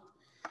much.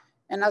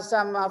 And as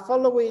I'm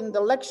following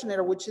the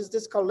lectionary, which is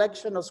this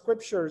collection of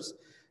scriptures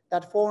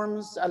that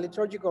forms a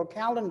liturgical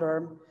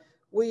calendar,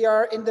 we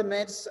are in the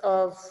midst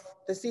of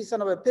the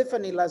season of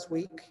Epiphany last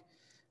week,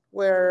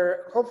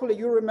 where hopefully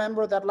you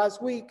remember that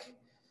last week,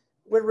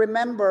 we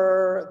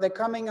remember the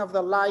coming of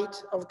the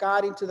light of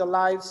God into the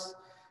lives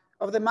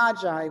of the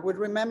Magi. We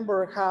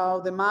remember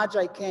how the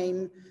Magi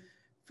came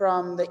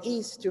from the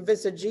east to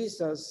visit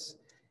Jesus.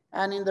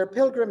 And in their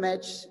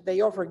pilgrimage,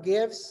 they offered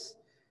gifts.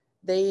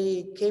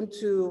 They came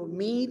to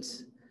meet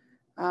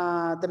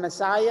the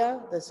Messiah,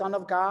 the Son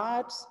of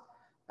God.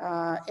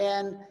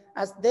 And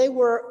as they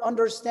were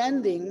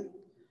understanding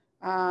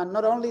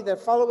not only the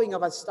following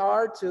of a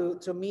star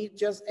to meet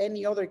just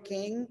any other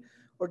king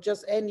or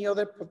just any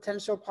other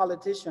potential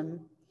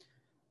politician,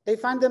 they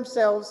find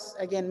themselves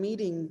again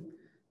meeting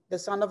the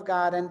Son of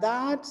God. And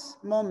that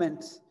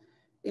moment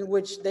in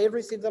which they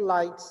received the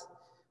light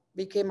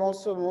became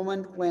also a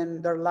moment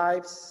when their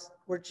lives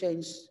were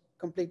changed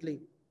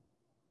completely.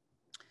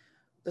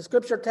 The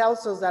scripture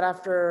tells us that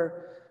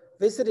after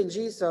visiting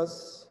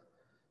Jesus,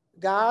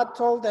 God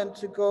told them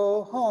to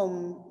go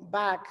home,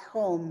 back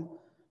home,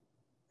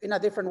 in a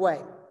different way.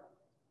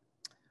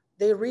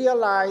 They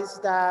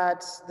realized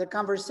that the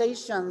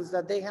conversations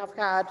that they have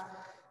had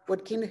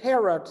with King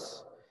Herod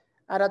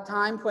at a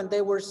time when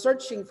they were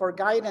searching for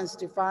guidance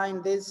to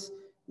find this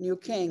new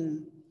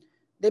king,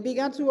 they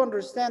began to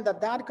understand that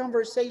that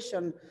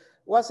conversation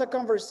was a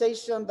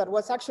conversation that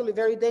was actually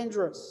very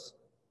dangerous,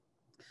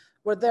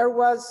 where there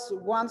was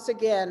once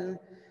again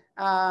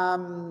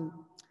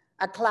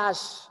a clash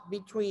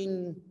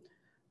between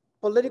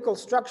political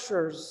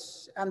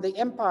structures and the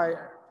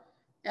empire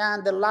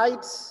and the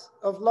light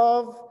of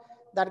love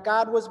that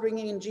God was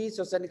bringing in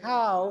Jesus, and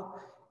how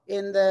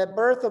in the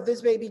birth of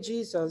this baby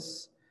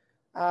Jesus,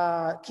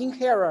 King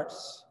Herod,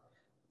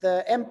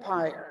 the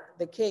empire,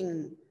 the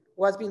king,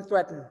 was being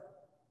threatened.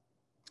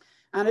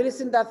 And it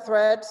is in that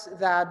threat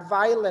that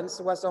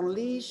violence was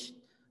unleashed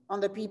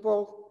on the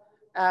people,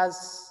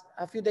 as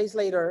a few days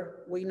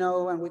later, we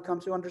know and we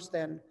come to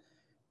understand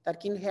that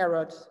King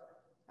Herod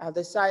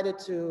decided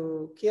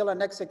to kill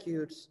and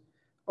execute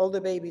all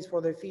the babies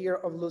for the fear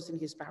of losing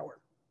his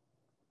power.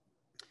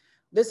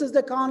 This is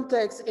the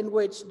context in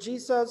which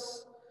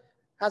Jesus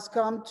has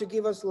come to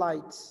give us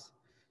light.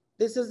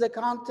 This is the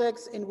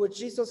context in which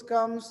Jesus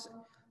comes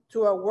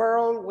to a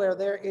world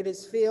where it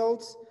is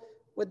filled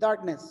with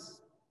darkness.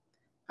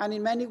 And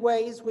in many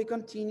ways, we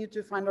continue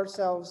to find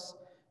ourselves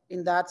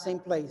in that same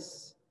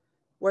place,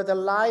 where the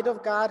light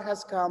of God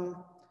has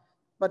come,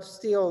 but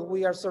still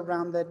we are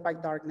surrounded by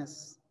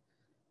darkness.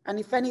 And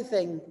if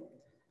anything,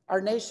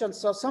 our nation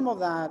saw some of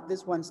that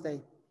this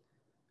Wednesday.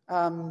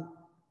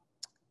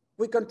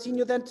 We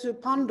continue then to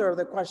ponder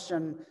the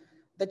question,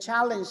 the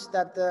challenge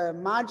that the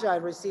Magi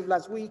received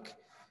last week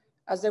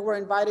as they were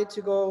invited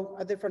to go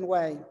a different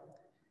way.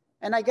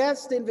 And I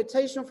guess the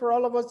invitation for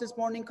all of us this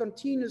morning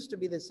continues to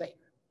be the same,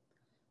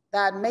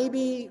 that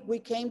maybe we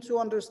came to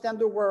understand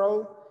the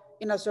world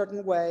in a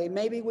certain way.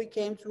 Maybe we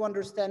came to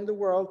understand the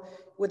world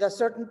with a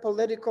certain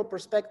political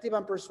perspective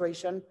and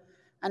persuasion.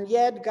 And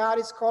yet God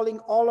is calling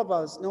all of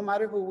us, no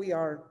matter who we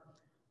are,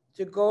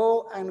 to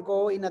go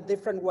in a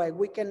different way.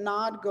 We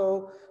cannot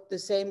go the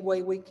same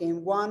way we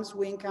came. Once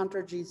we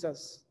encounter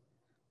Jesus,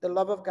 the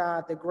love of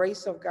God, the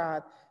grace of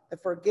God, the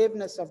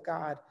forgiveness of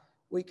God,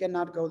 we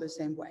cannot go the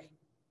same way.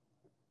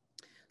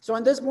 So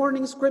in this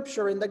morning's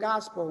scripture in the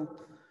gospel,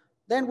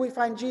 then we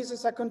find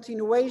Jesus a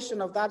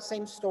continuation of that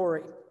same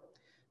story.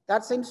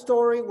 That same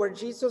story where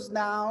Jesus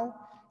now,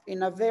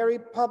 in a very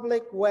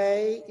public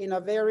way, in a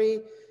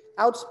very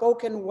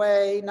outspoken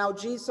way, now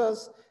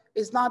Jesus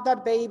is not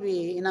that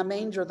baby in a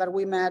manger that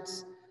we met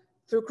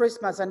through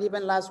Christmas and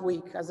even last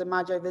week as the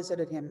Magi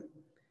visited him.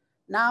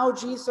 Now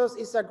Jesus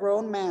is a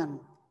grown man.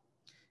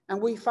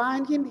 And we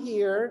find him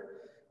here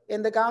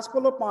in the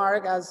Gospel of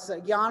Mark, as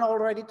Jan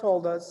already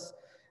told us,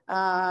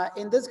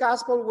 in this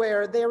gospel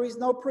where there is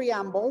no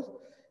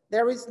preamble,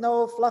 there is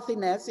no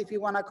fluffiness, if you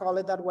want to call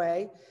it that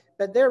way,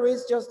 but there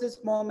is just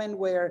this moment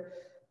where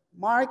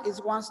Mark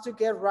wants to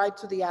get right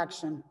to the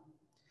action.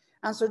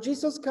 And so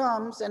Jesus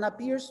comes and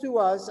appears to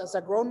us as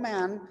a grown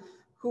man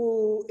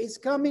who is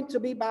coming to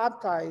be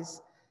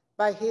baptized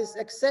by his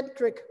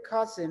eccentric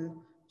cousin,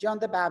 John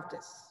the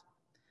Baptist.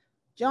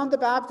 John the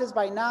Baptist,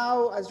 by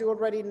now, as you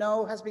already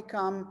know, has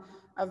become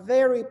a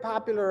very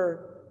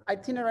popular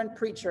itinerant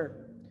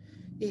preacher.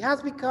 He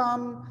has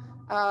become,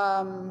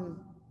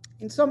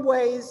 in some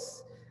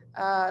ways,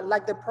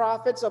 like the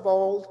prophets of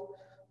old,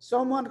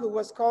 someone who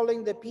was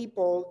calling the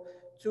people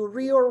to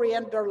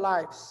reorient their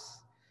lives.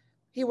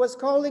 He was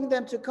calling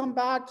them to come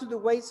back to the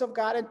ways of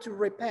God and to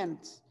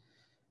repent.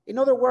 In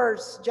other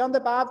words, John the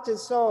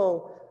Baptist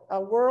saw a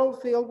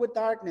world filled with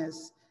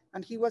darkness,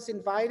 and he was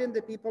inviting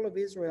the people of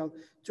Israel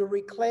to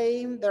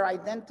reclaim their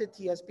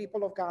identity as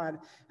people of God.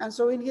 And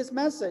so in his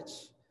message,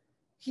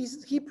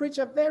 he preached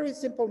a very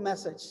simple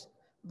message,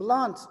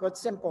 blunt but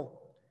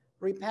simple.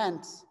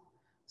 Repent.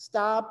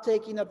 Stop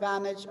taking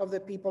advantage of the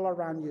people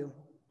around you.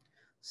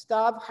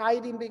 Stop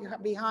hiding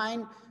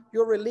behind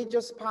your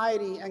religious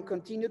piety and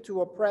continue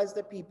to oppress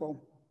the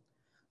people.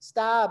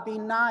 Stop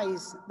being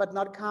nice but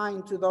not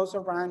kind to those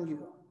around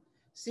you.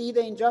 See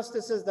the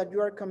injustices that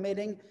you are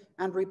committing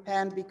and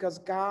repent because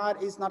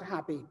God is not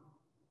happy.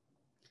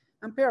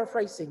 I'm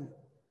paraphrasing,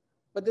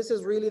 but this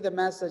is really the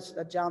message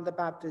that John the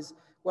Baptist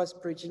was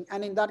preaching.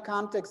 And in that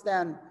context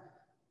then,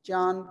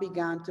 John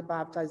began to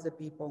baptize the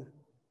people.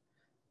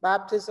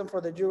 Baptism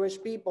for the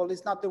Jewish people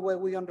is not the way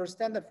we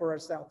understand it for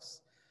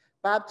ourselves.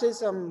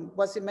 Baptism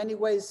was in many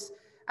ways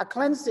a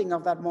cleansing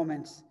of that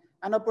moment,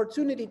 an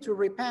opportunity to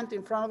repent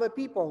in front of the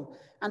people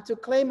and to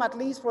claim, at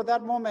least for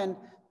that moment,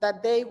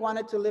 that they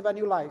wanted to live a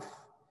new life.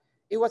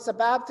 It was a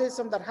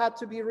baptism that had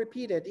to be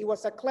repeated. It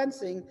was a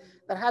cleansing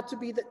that had to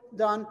be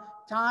done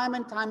time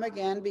and time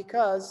again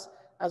because,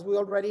 as we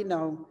already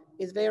know,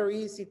 it's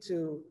very easy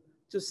to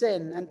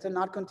sin and to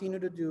not continue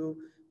to do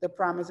the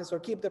promises or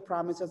keep the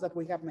promises that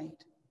we have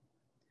made.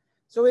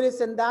 So it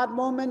is in that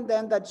moment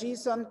then that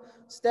Jesus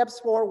steps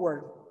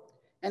forward,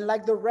 and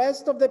like the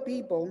rest of the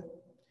people,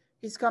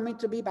 he's coming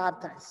to be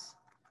baptized.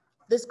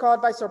 This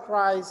caught by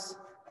surprise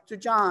to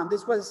John.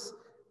 This was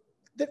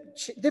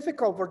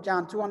difficult for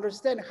John to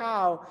understand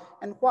how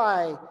and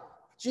why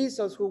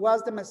Jesus, who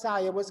was the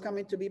Messiah, was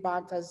coming to be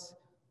baptized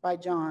by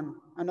John,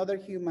 another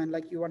human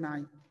like you and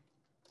I.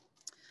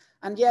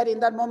 And yet in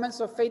that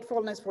moments of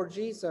faithfulness for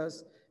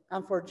Jesus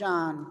and for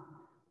John,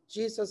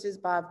 Jesus is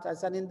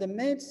baptized. And in the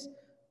midst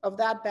of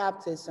that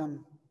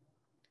baptism,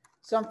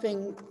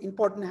 something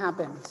important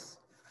happens.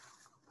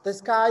 The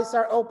skies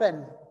are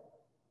open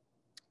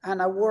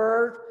and a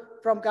word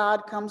from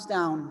God comes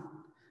down.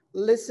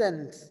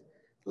 Listen,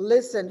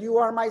 listen, you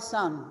are my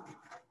son.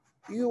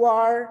 You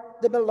are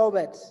the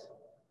beloved.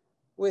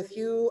 With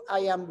you I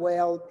am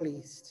well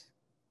pleased.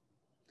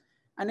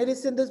 And it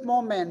is in this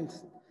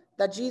moment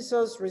that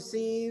Jesus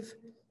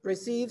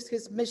receives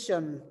his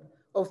mission,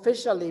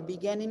 officially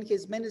beginning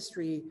his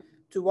ministry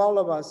to all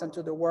of us and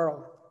to the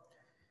world.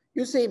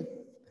 You see,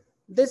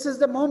 this is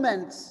the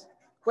moment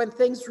when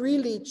things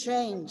really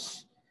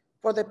change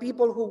for the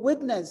people who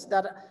witnessed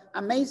that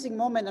amazing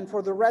moment and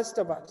for the rest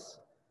of us.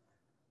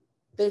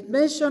 The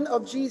mission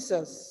of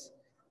Jesus,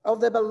 of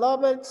the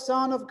beloved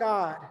Son of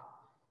God,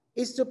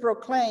 is to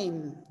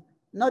proclaim,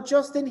 not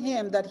just in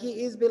him, that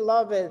he is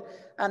beloved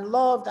and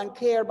loved and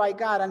cared by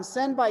God and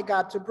sent by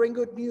God to bring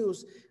good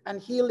news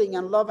and healing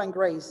and love and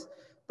grace.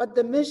 But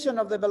the mission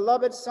of the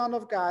beloved Son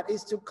of God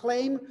is to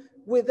claim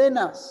within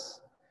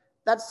us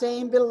that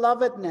same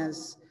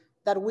belovedness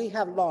that we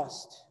have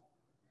lost.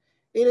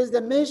 It is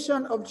the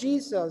mission of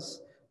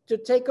Jesus to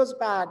take us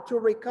back, to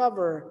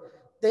recover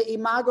the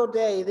imago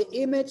Dei, the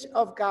image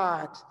of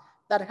God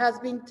that has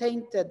been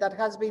tainted, that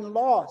has been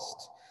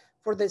lost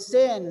for the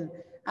sin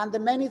and the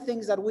many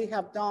things that we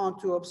have done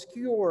to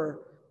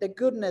obscure the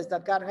goodness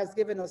that God has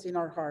given us in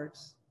our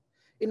hearts.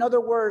 In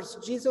other words,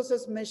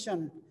 Jesus'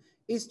 mission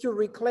is to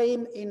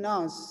reclaim in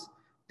us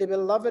the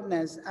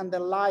belovedness and the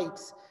light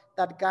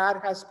that God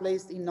has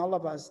placed in all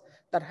of us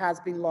that has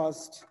been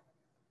lost.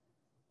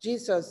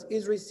 Jesus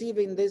is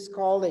receiving this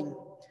calling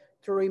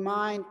to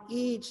remind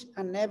each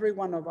and every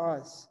one of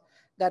us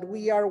that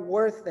we are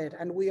worth it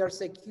and we are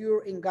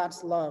secure in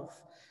God's love,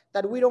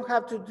 that we don't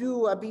have to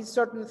do a be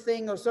certain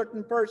thing or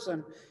certain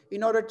person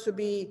in order to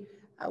be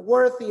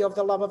worthy of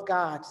the love of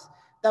God,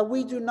 that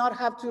we do not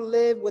have to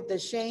live with the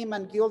shame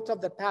and guilt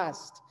of the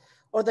past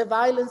or the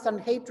violence and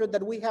hatred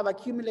that we have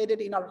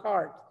accumulated in our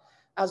heart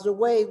as the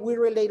way we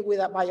relate with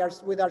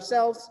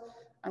ourselves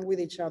and with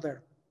each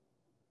other.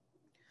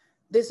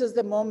 This is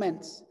the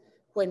moment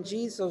when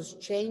Jesus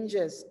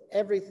changes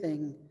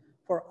everything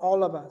for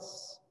all of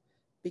us,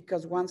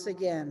 because once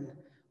again,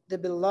 the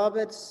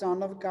beloved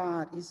Son of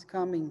God is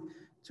coming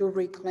to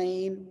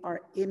reclaim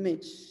our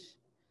image,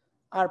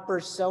 our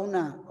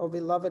persona of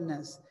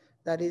belovedness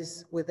that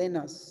is within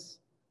us,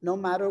 no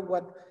matter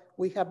what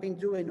we have been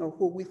doing or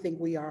who we think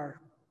we are.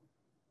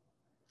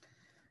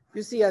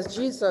 You see, as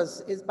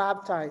Jesus is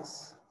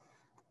baptized,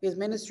 his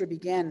ministry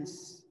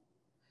begins.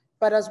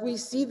 But as we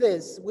see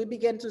this, we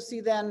begin to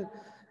see then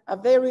a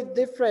very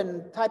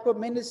different type of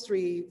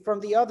ministry from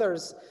the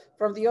others,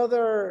 from the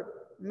other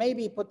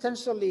maybe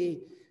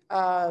potentially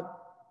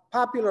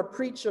popular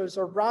preachers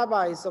or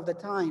rabbis of the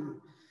time.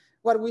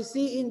 What we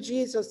see in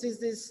Jesus is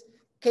this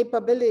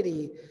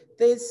capability,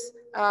 this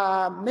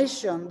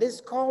mission, this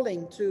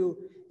calling to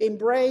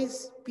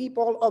embrace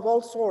people of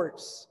all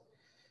sorts.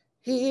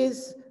 He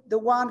is the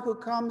one who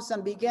comes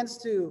and begins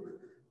to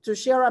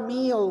share a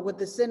meal with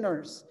the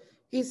sinners.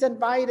 He's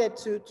invited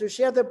to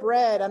share the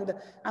bread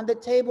and the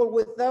table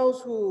with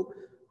those who,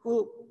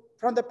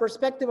 from the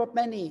perspective of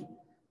many,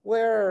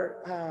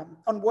 were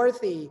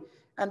unworthy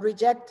and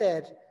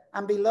rejected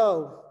and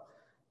below.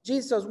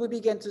 Jesus, we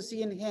begin to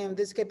see in him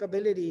this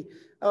capability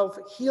of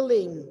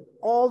healing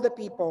all the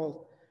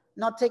people,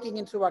 not taking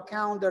into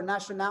account their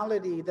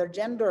nationality, their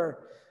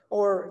gender,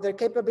 or their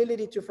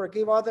capability to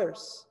forgive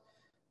others.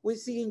 We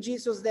see in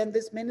Jesus then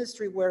this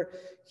ministry where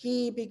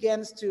he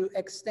begins to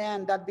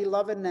extend that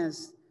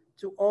belovedness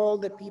to all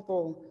the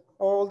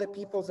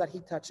peoples that he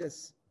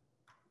touches.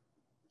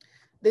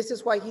 This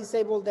is why he's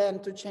able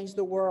then to change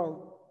the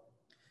world,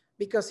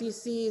 because he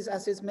sees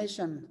as his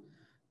mission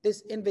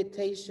this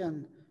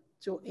invitation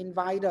to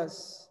invite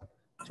us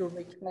to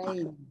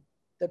reclaim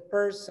the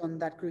person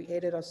that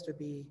created us to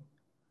be.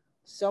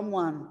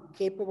 Someone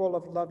capable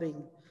of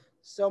loving,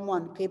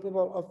 someone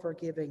capable of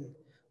forgiving,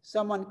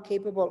 someone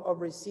capable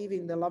of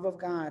receiving the love of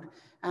God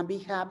and be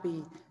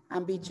happy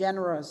and be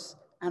generous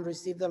and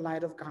receive the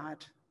light of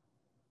God.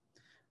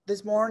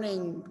 This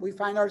morning, we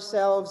find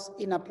ourselves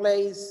in a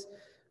place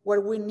where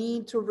we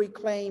need to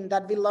reclaim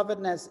that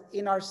belovedness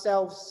in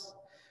ourselves,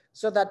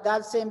 so that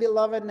that same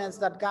belovedness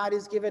that God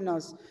has given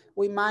us,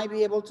 we might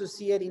be able to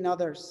see it in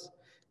others.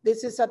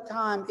 This is a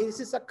time, this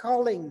is a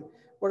calling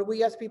where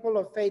we as people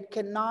of faith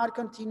cannot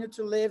continue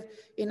to live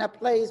in a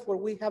place where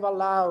we have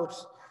allowed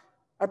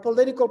our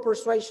political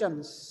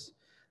persuasions,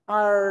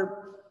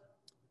 our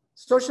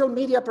social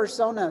media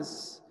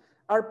personas,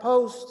 our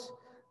posts,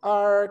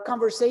 our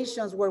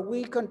conversations where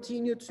we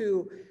continue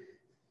to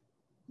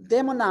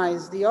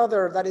demonize the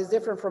other that is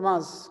different from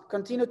us,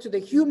 continue to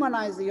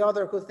dehumanize the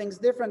other who thinks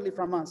differently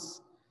from us,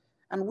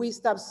 and we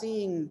stop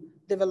seeing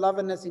the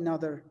belovedness in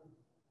other.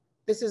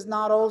 This is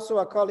not also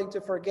a calling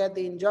to forget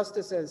the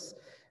injustices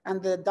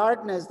and the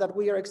darkness that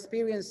we are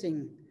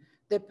experiencing,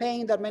 the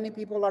pain that many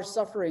people are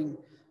suffering,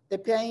 the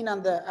pain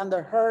and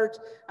the hurt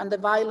and the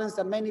violence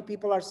that many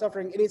people are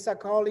suffering. It is a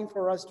calling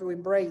for us to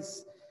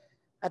embrace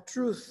a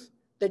truth,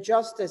 the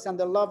justice and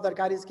the love that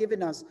God has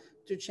given us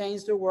to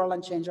change the world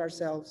and change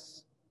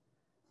ourselves.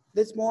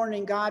 This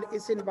morning, God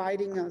is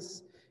inviting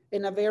us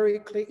in a very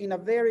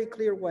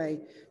clear way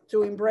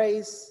to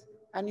embrace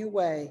a new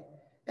way.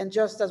 And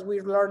just as we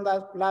learned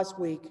that last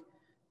week,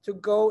 to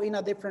go in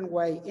a different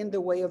way, in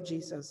the way of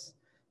Jesus.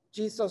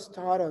 Jesus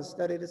taught us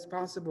that it is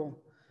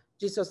possible.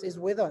 Jesus is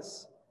with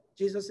us.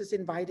 Jesus is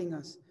inviting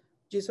us.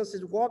 Jesus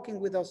is walking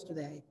with us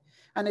today.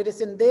 And it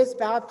is in this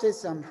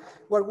baptism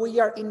where we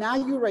are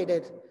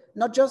inaugurated,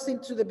 not just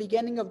into the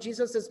beginning of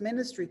Jesus's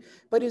ministry,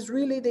 but is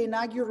really the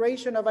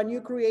inauguration of a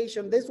new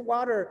creation. This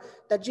water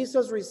that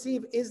Jesus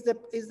received is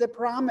the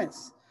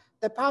promise,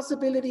 the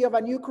possibility of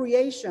a new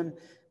creation,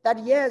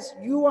 that yes,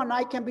 you and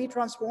I can be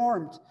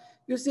transformed.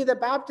 You see, the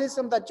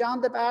baptism that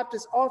John the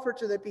Baptist offered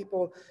to the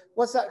people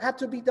had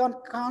to be done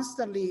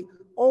constantly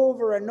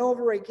over and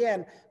over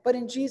again. But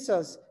in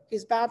Jesus,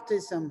 his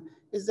baptism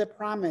is the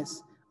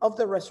promise of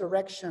the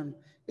resurrection,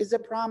 is the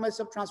promise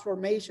of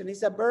transformation,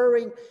 is a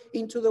burying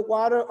into the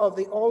water of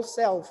the old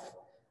self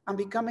and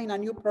becoming a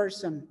new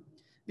person,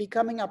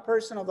 becoming a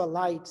person of the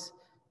light,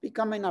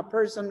 becoming a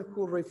person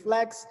who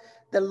reflects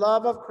the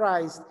love of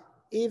Christ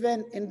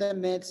even in the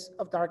midst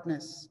of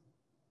darkness.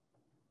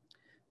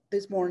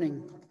 This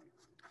morning,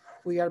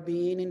 we are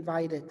being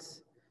invited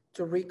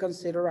to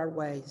reconsider our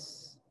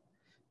ways,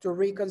 to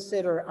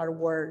reconsider our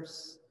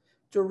words,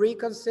 to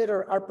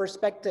reconsider our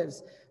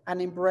perspectives and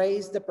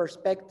embrace the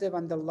perspective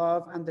and the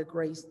love and the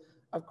grace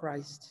of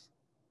Christ.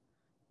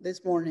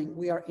 This morning,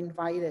 we are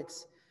invited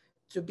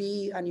to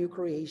be a new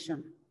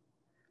creation,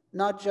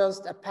 not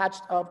just a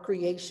patched up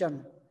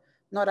creation,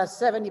 not a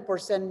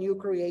 70% new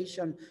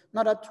creation,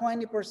 not a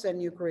 20%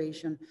 new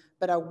creation,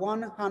 but a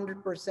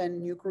 100%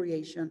 new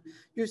creation.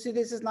 You see,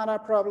 this is not a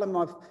problem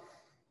of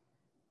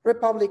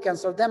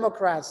Republicans or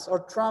Democrats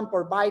or Trump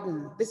or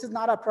Biden. This is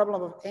not a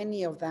problem of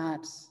any of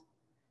that.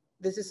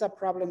 This is a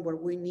problem where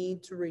we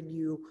need to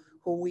renew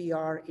who we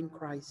are in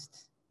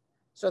Christ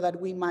so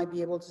that we might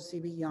be able to see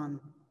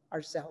beyond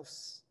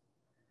ourselves.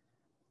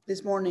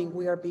 This morning,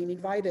 we are being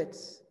invited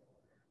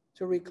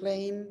to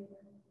reclaim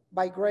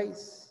by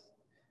grace,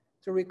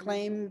 to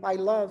reclaim by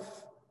love,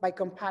 by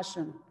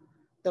compassion,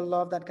 the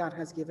love that God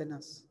has given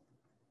us.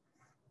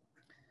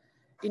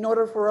 In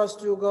order for us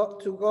to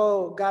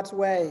go God's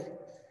way,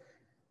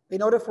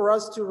 in order for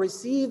us to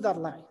receive that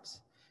light,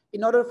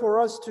 in order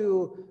for us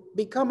to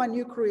become a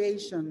new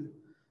creation,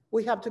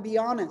 we have to be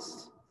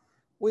honest.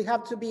 We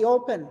have to be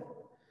open.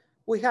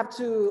 We have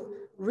to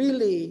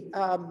really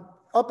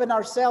open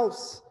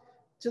ourselves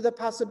to the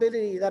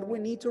possibility that we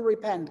need to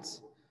repent.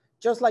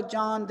 Just like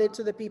John did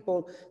to the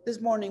people,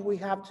 this morning we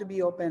have to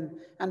be open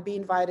and be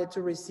invited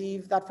to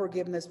receive that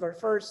forgiveness.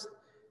 But first,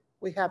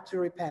 we have to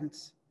repent,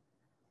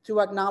 to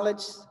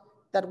acknowledge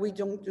that we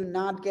do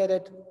not get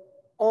it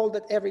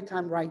every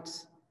time right,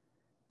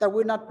 that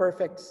we're not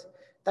perfect,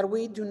 that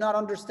we do not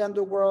understand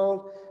the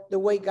world the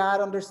way God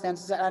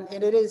understands it.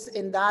 And it is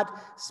in that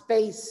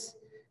space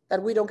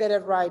that we don't get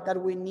it right, that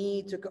we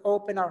need to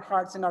open our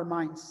hearts and our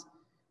minds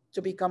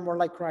to become more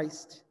like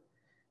Christ.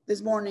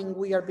 This morning,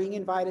 we are being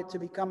invited to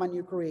become a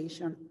new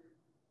creation.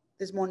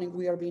 This morning,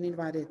 we are being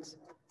invited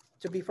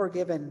to be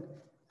forgiven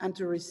and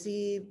to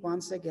receive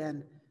once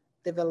again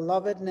the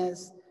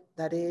belovedness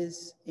that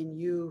is in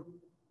you,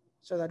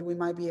 so that we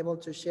might be able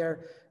to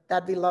share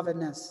that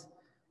belovedness.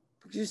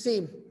 You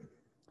see,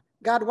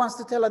 God wants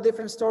to tell a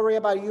different story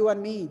about you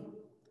and me,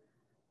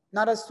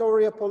 not a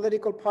story of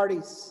political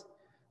parties,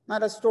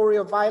 not a story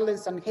of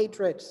violence and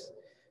hatred,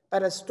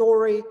 but a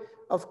story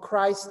of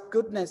Christ's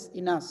goodness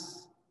in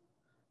us.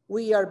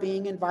 We are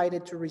being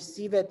invited to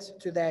receive it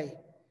today,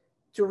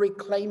 to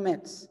reclaim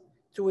it,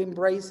 to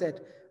embrace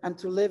it, and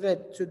to live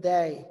it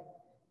today,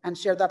 and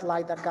share that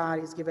light that God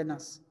has given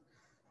us.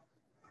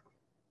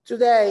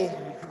 Today,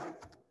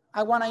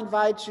 I want to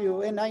invite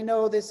you, and I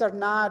know these are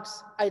not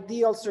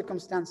ideal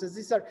circumstances.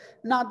 These are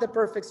not the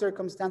perfect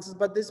circumstances,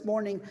 but this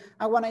morning,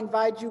 I want to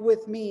invite you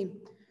with me.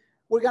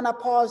 We're going to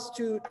pause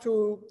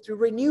to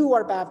renew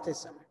our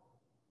baptism.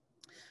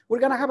 We're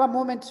going to have a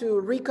moment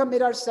to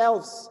recommit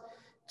ourselves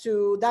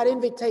to that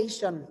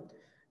invitation,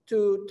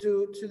 to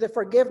the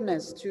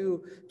forgiveness,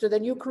 to the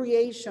new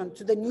creation,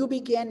 to the new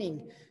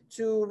beginning,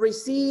 to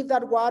receive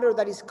that water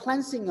that is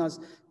cleansing us,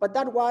 but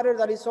that water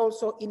that is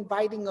also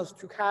inviting us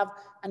to have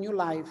a new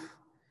life.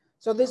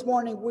 So this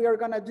morning, we are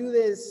going to do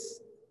this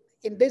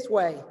in this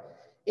way,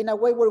 in a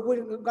way where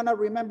we're going to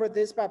remember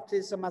this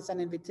baptism as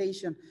an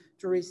invitation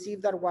to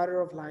receive that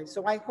water of life.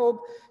 So I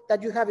hope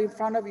that you have in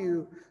front of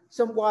you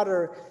some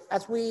water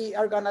as we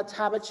are going to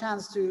have a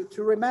chance to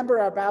remember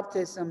our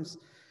baptisms.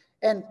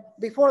 And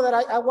before that,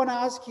 I want to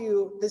ask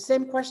you the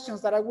same questions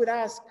that I would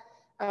ask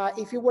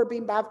if you were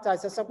being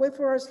baptized, as a way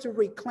for us to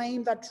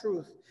reclaim that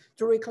truth,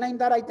 to reclaim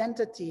that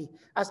identity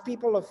as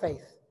people of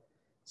faith.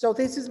 So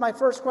this is my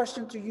first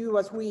question to you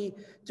as we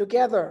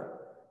together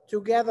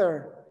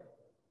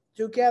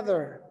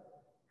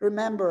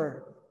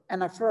remember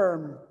and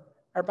affirm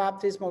our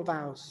baptismal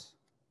vows.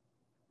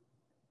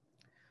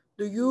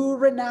 Do you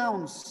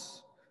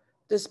renounce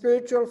the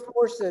spiritual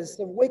forces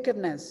of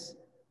wickedness,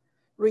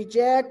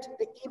 reject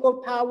the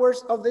evil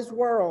powers of this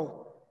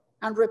world,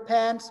 and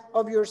repent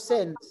of your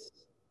sins?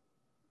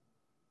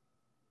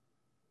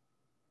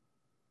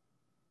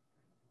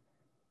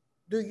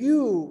 Do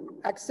you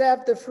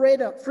accept the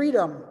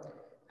freedom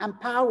and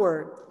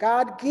power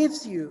God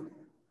gives you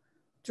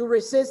to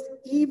resist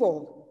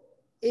evil,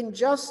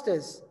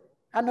 injustice,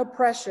 and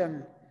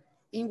oppression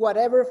in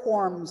whatever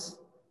forms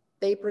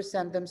they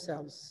present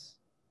themselves?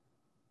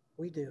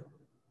 We do.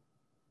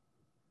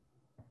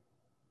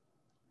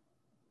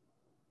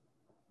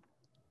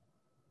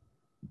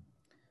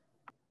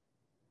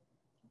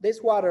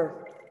 This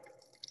water,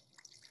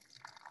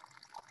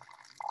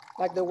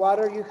 like the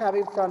water you have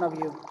in front of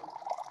you,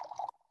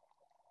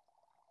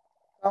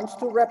 comes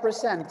to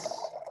represent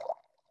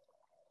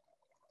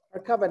our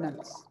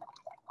covenants.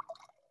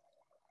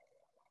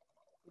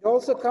 It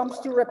also comes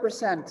to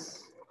represent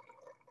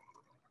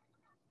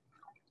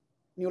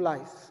new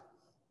life.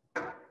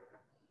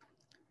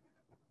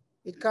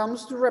 It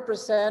comes to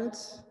represent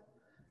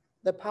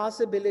the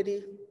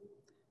possibility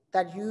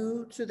that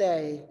you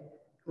today,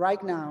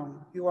 right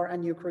now, you are a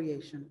new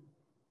creation.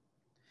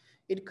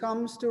 It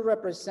comes to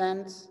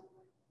represent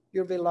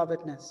your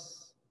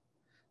belovedness,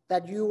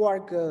 that you are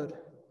good,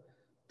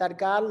 that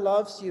God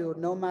loves you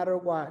no matter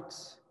what,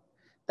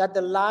 that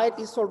the light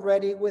is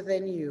already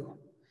within you,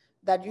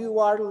 that you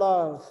are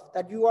loved,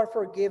 that you are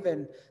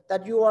forgiven,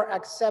 that you are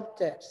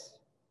accepted,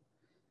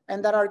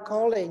 and that our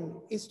calling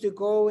is to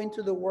go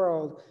into the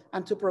world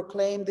and to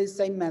proclaim this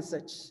same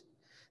message,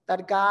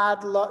 that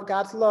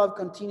God's love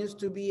continues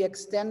to be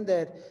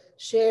extended,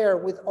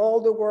 shared with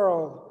all the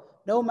world,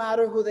 no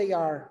matter who they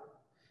are.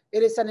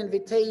 It is an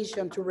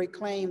invitation to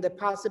reclaim the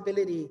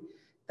possibility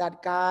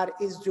that God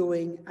is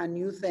doing a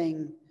new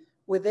thing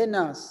within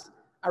us,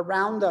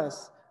 around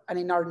us, and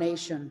in our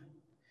nation.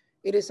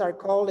 It is our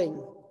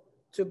calling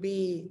to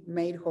be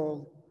made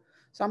whole.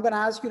 So I'm going to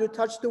ask you to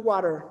touch the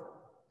water.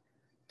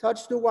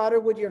 Touch the water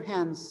with your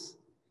hands.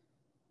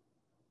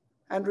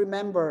 And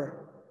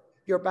remember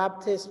your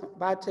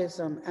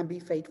baptism and be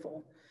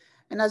faithful.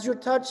 And as you're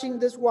touching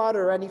this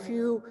water, and if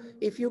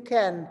you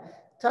can,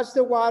 touch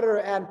the water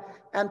and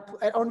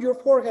on your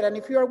forehead. And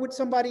if you are with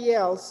somebody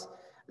else,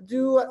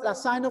 do a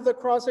sign of the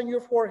cross on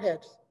your forehead.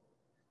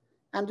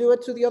 And do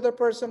it to the other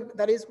person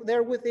that is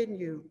there with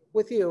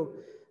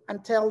you,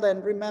 and tell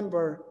them,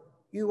 remember,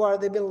 you are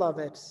the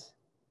beloved.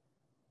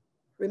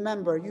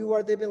 Remember, you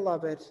are the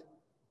beloved,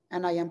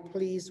 and I am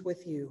pleased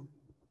with you.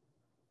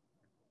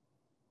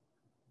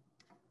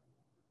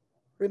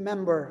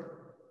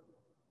 Remember,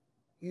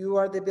 you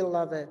are the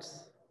beloved,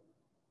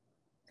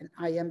 and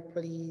I am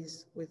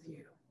pleased with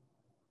you.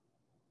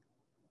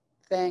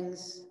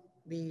 Thanks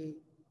be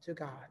to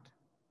God.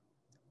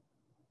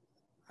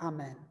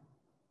 Amen.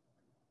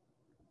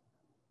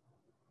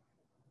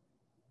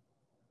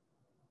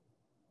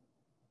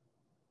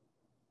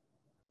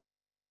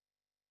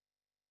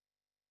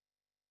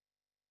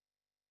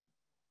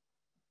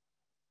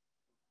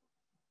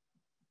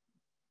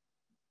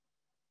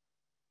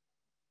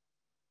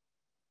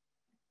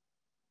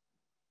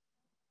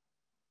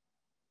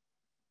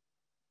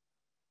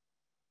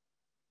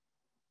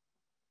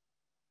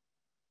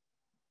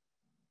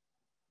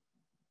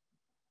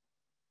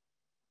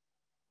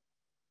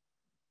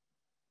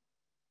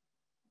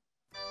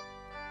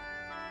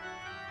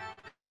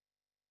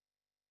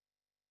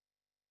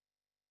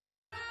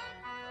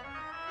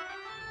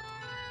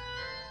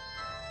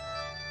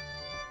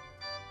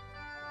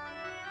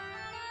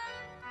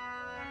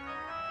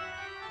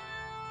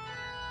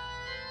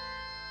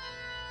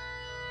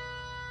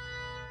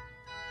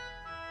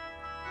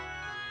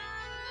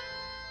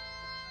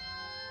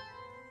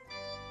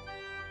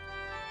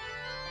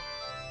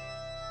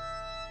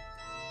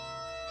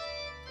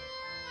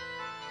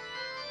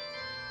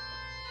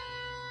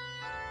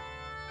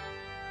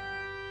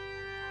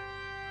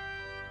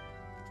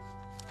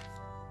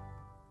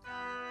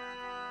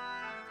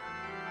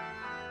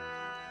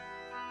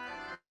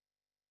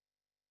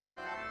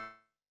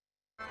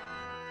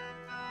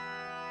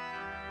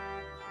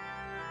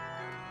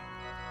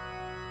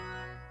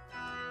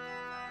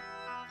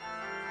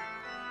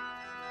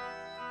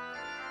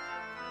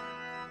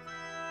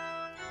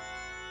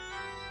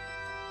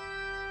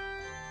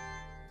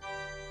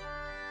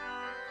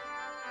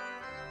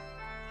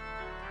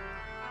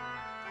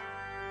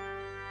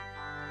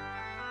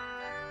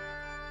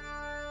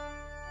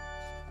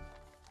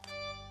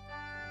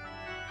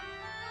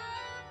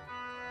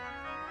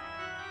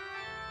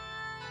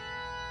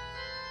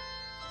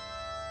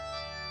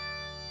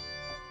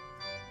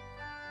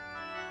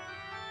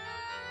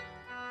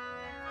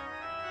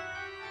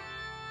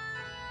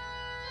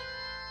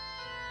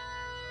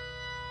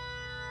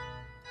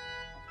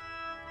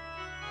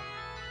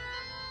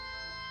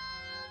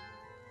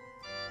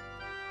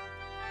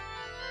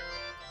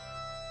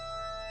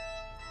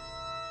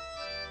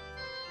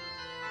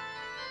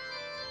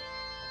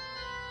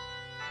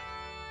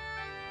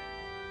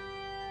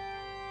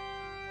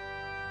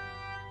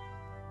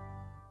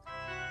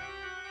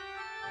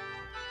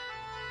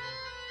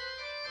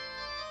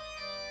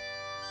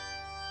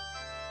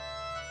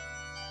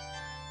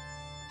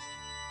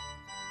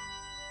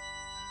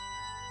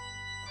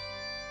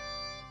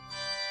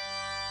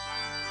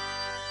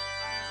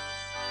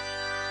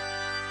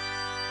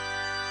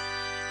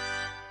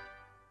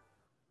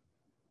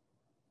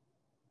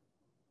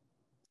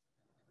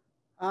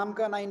 I'm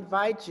going to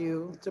invite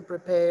you to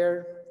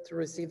prepare to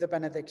receive the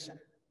benediction.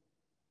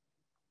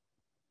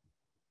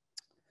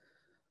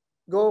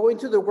 Go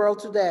into the world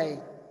today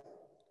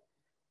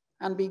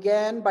and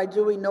begin by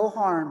doing no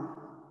harm.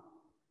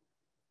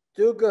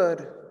 Do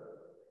good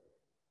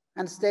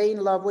and stay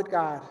in love with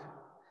God.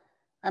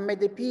 And may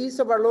the peace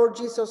of our Lord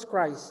Jesus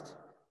Christ,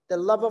 the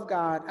love of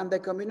God, and the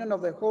communion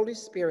of the Holy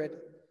Spirit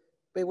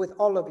be with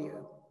all of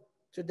you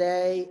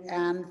today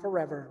and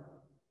forever.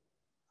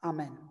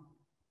 Amen.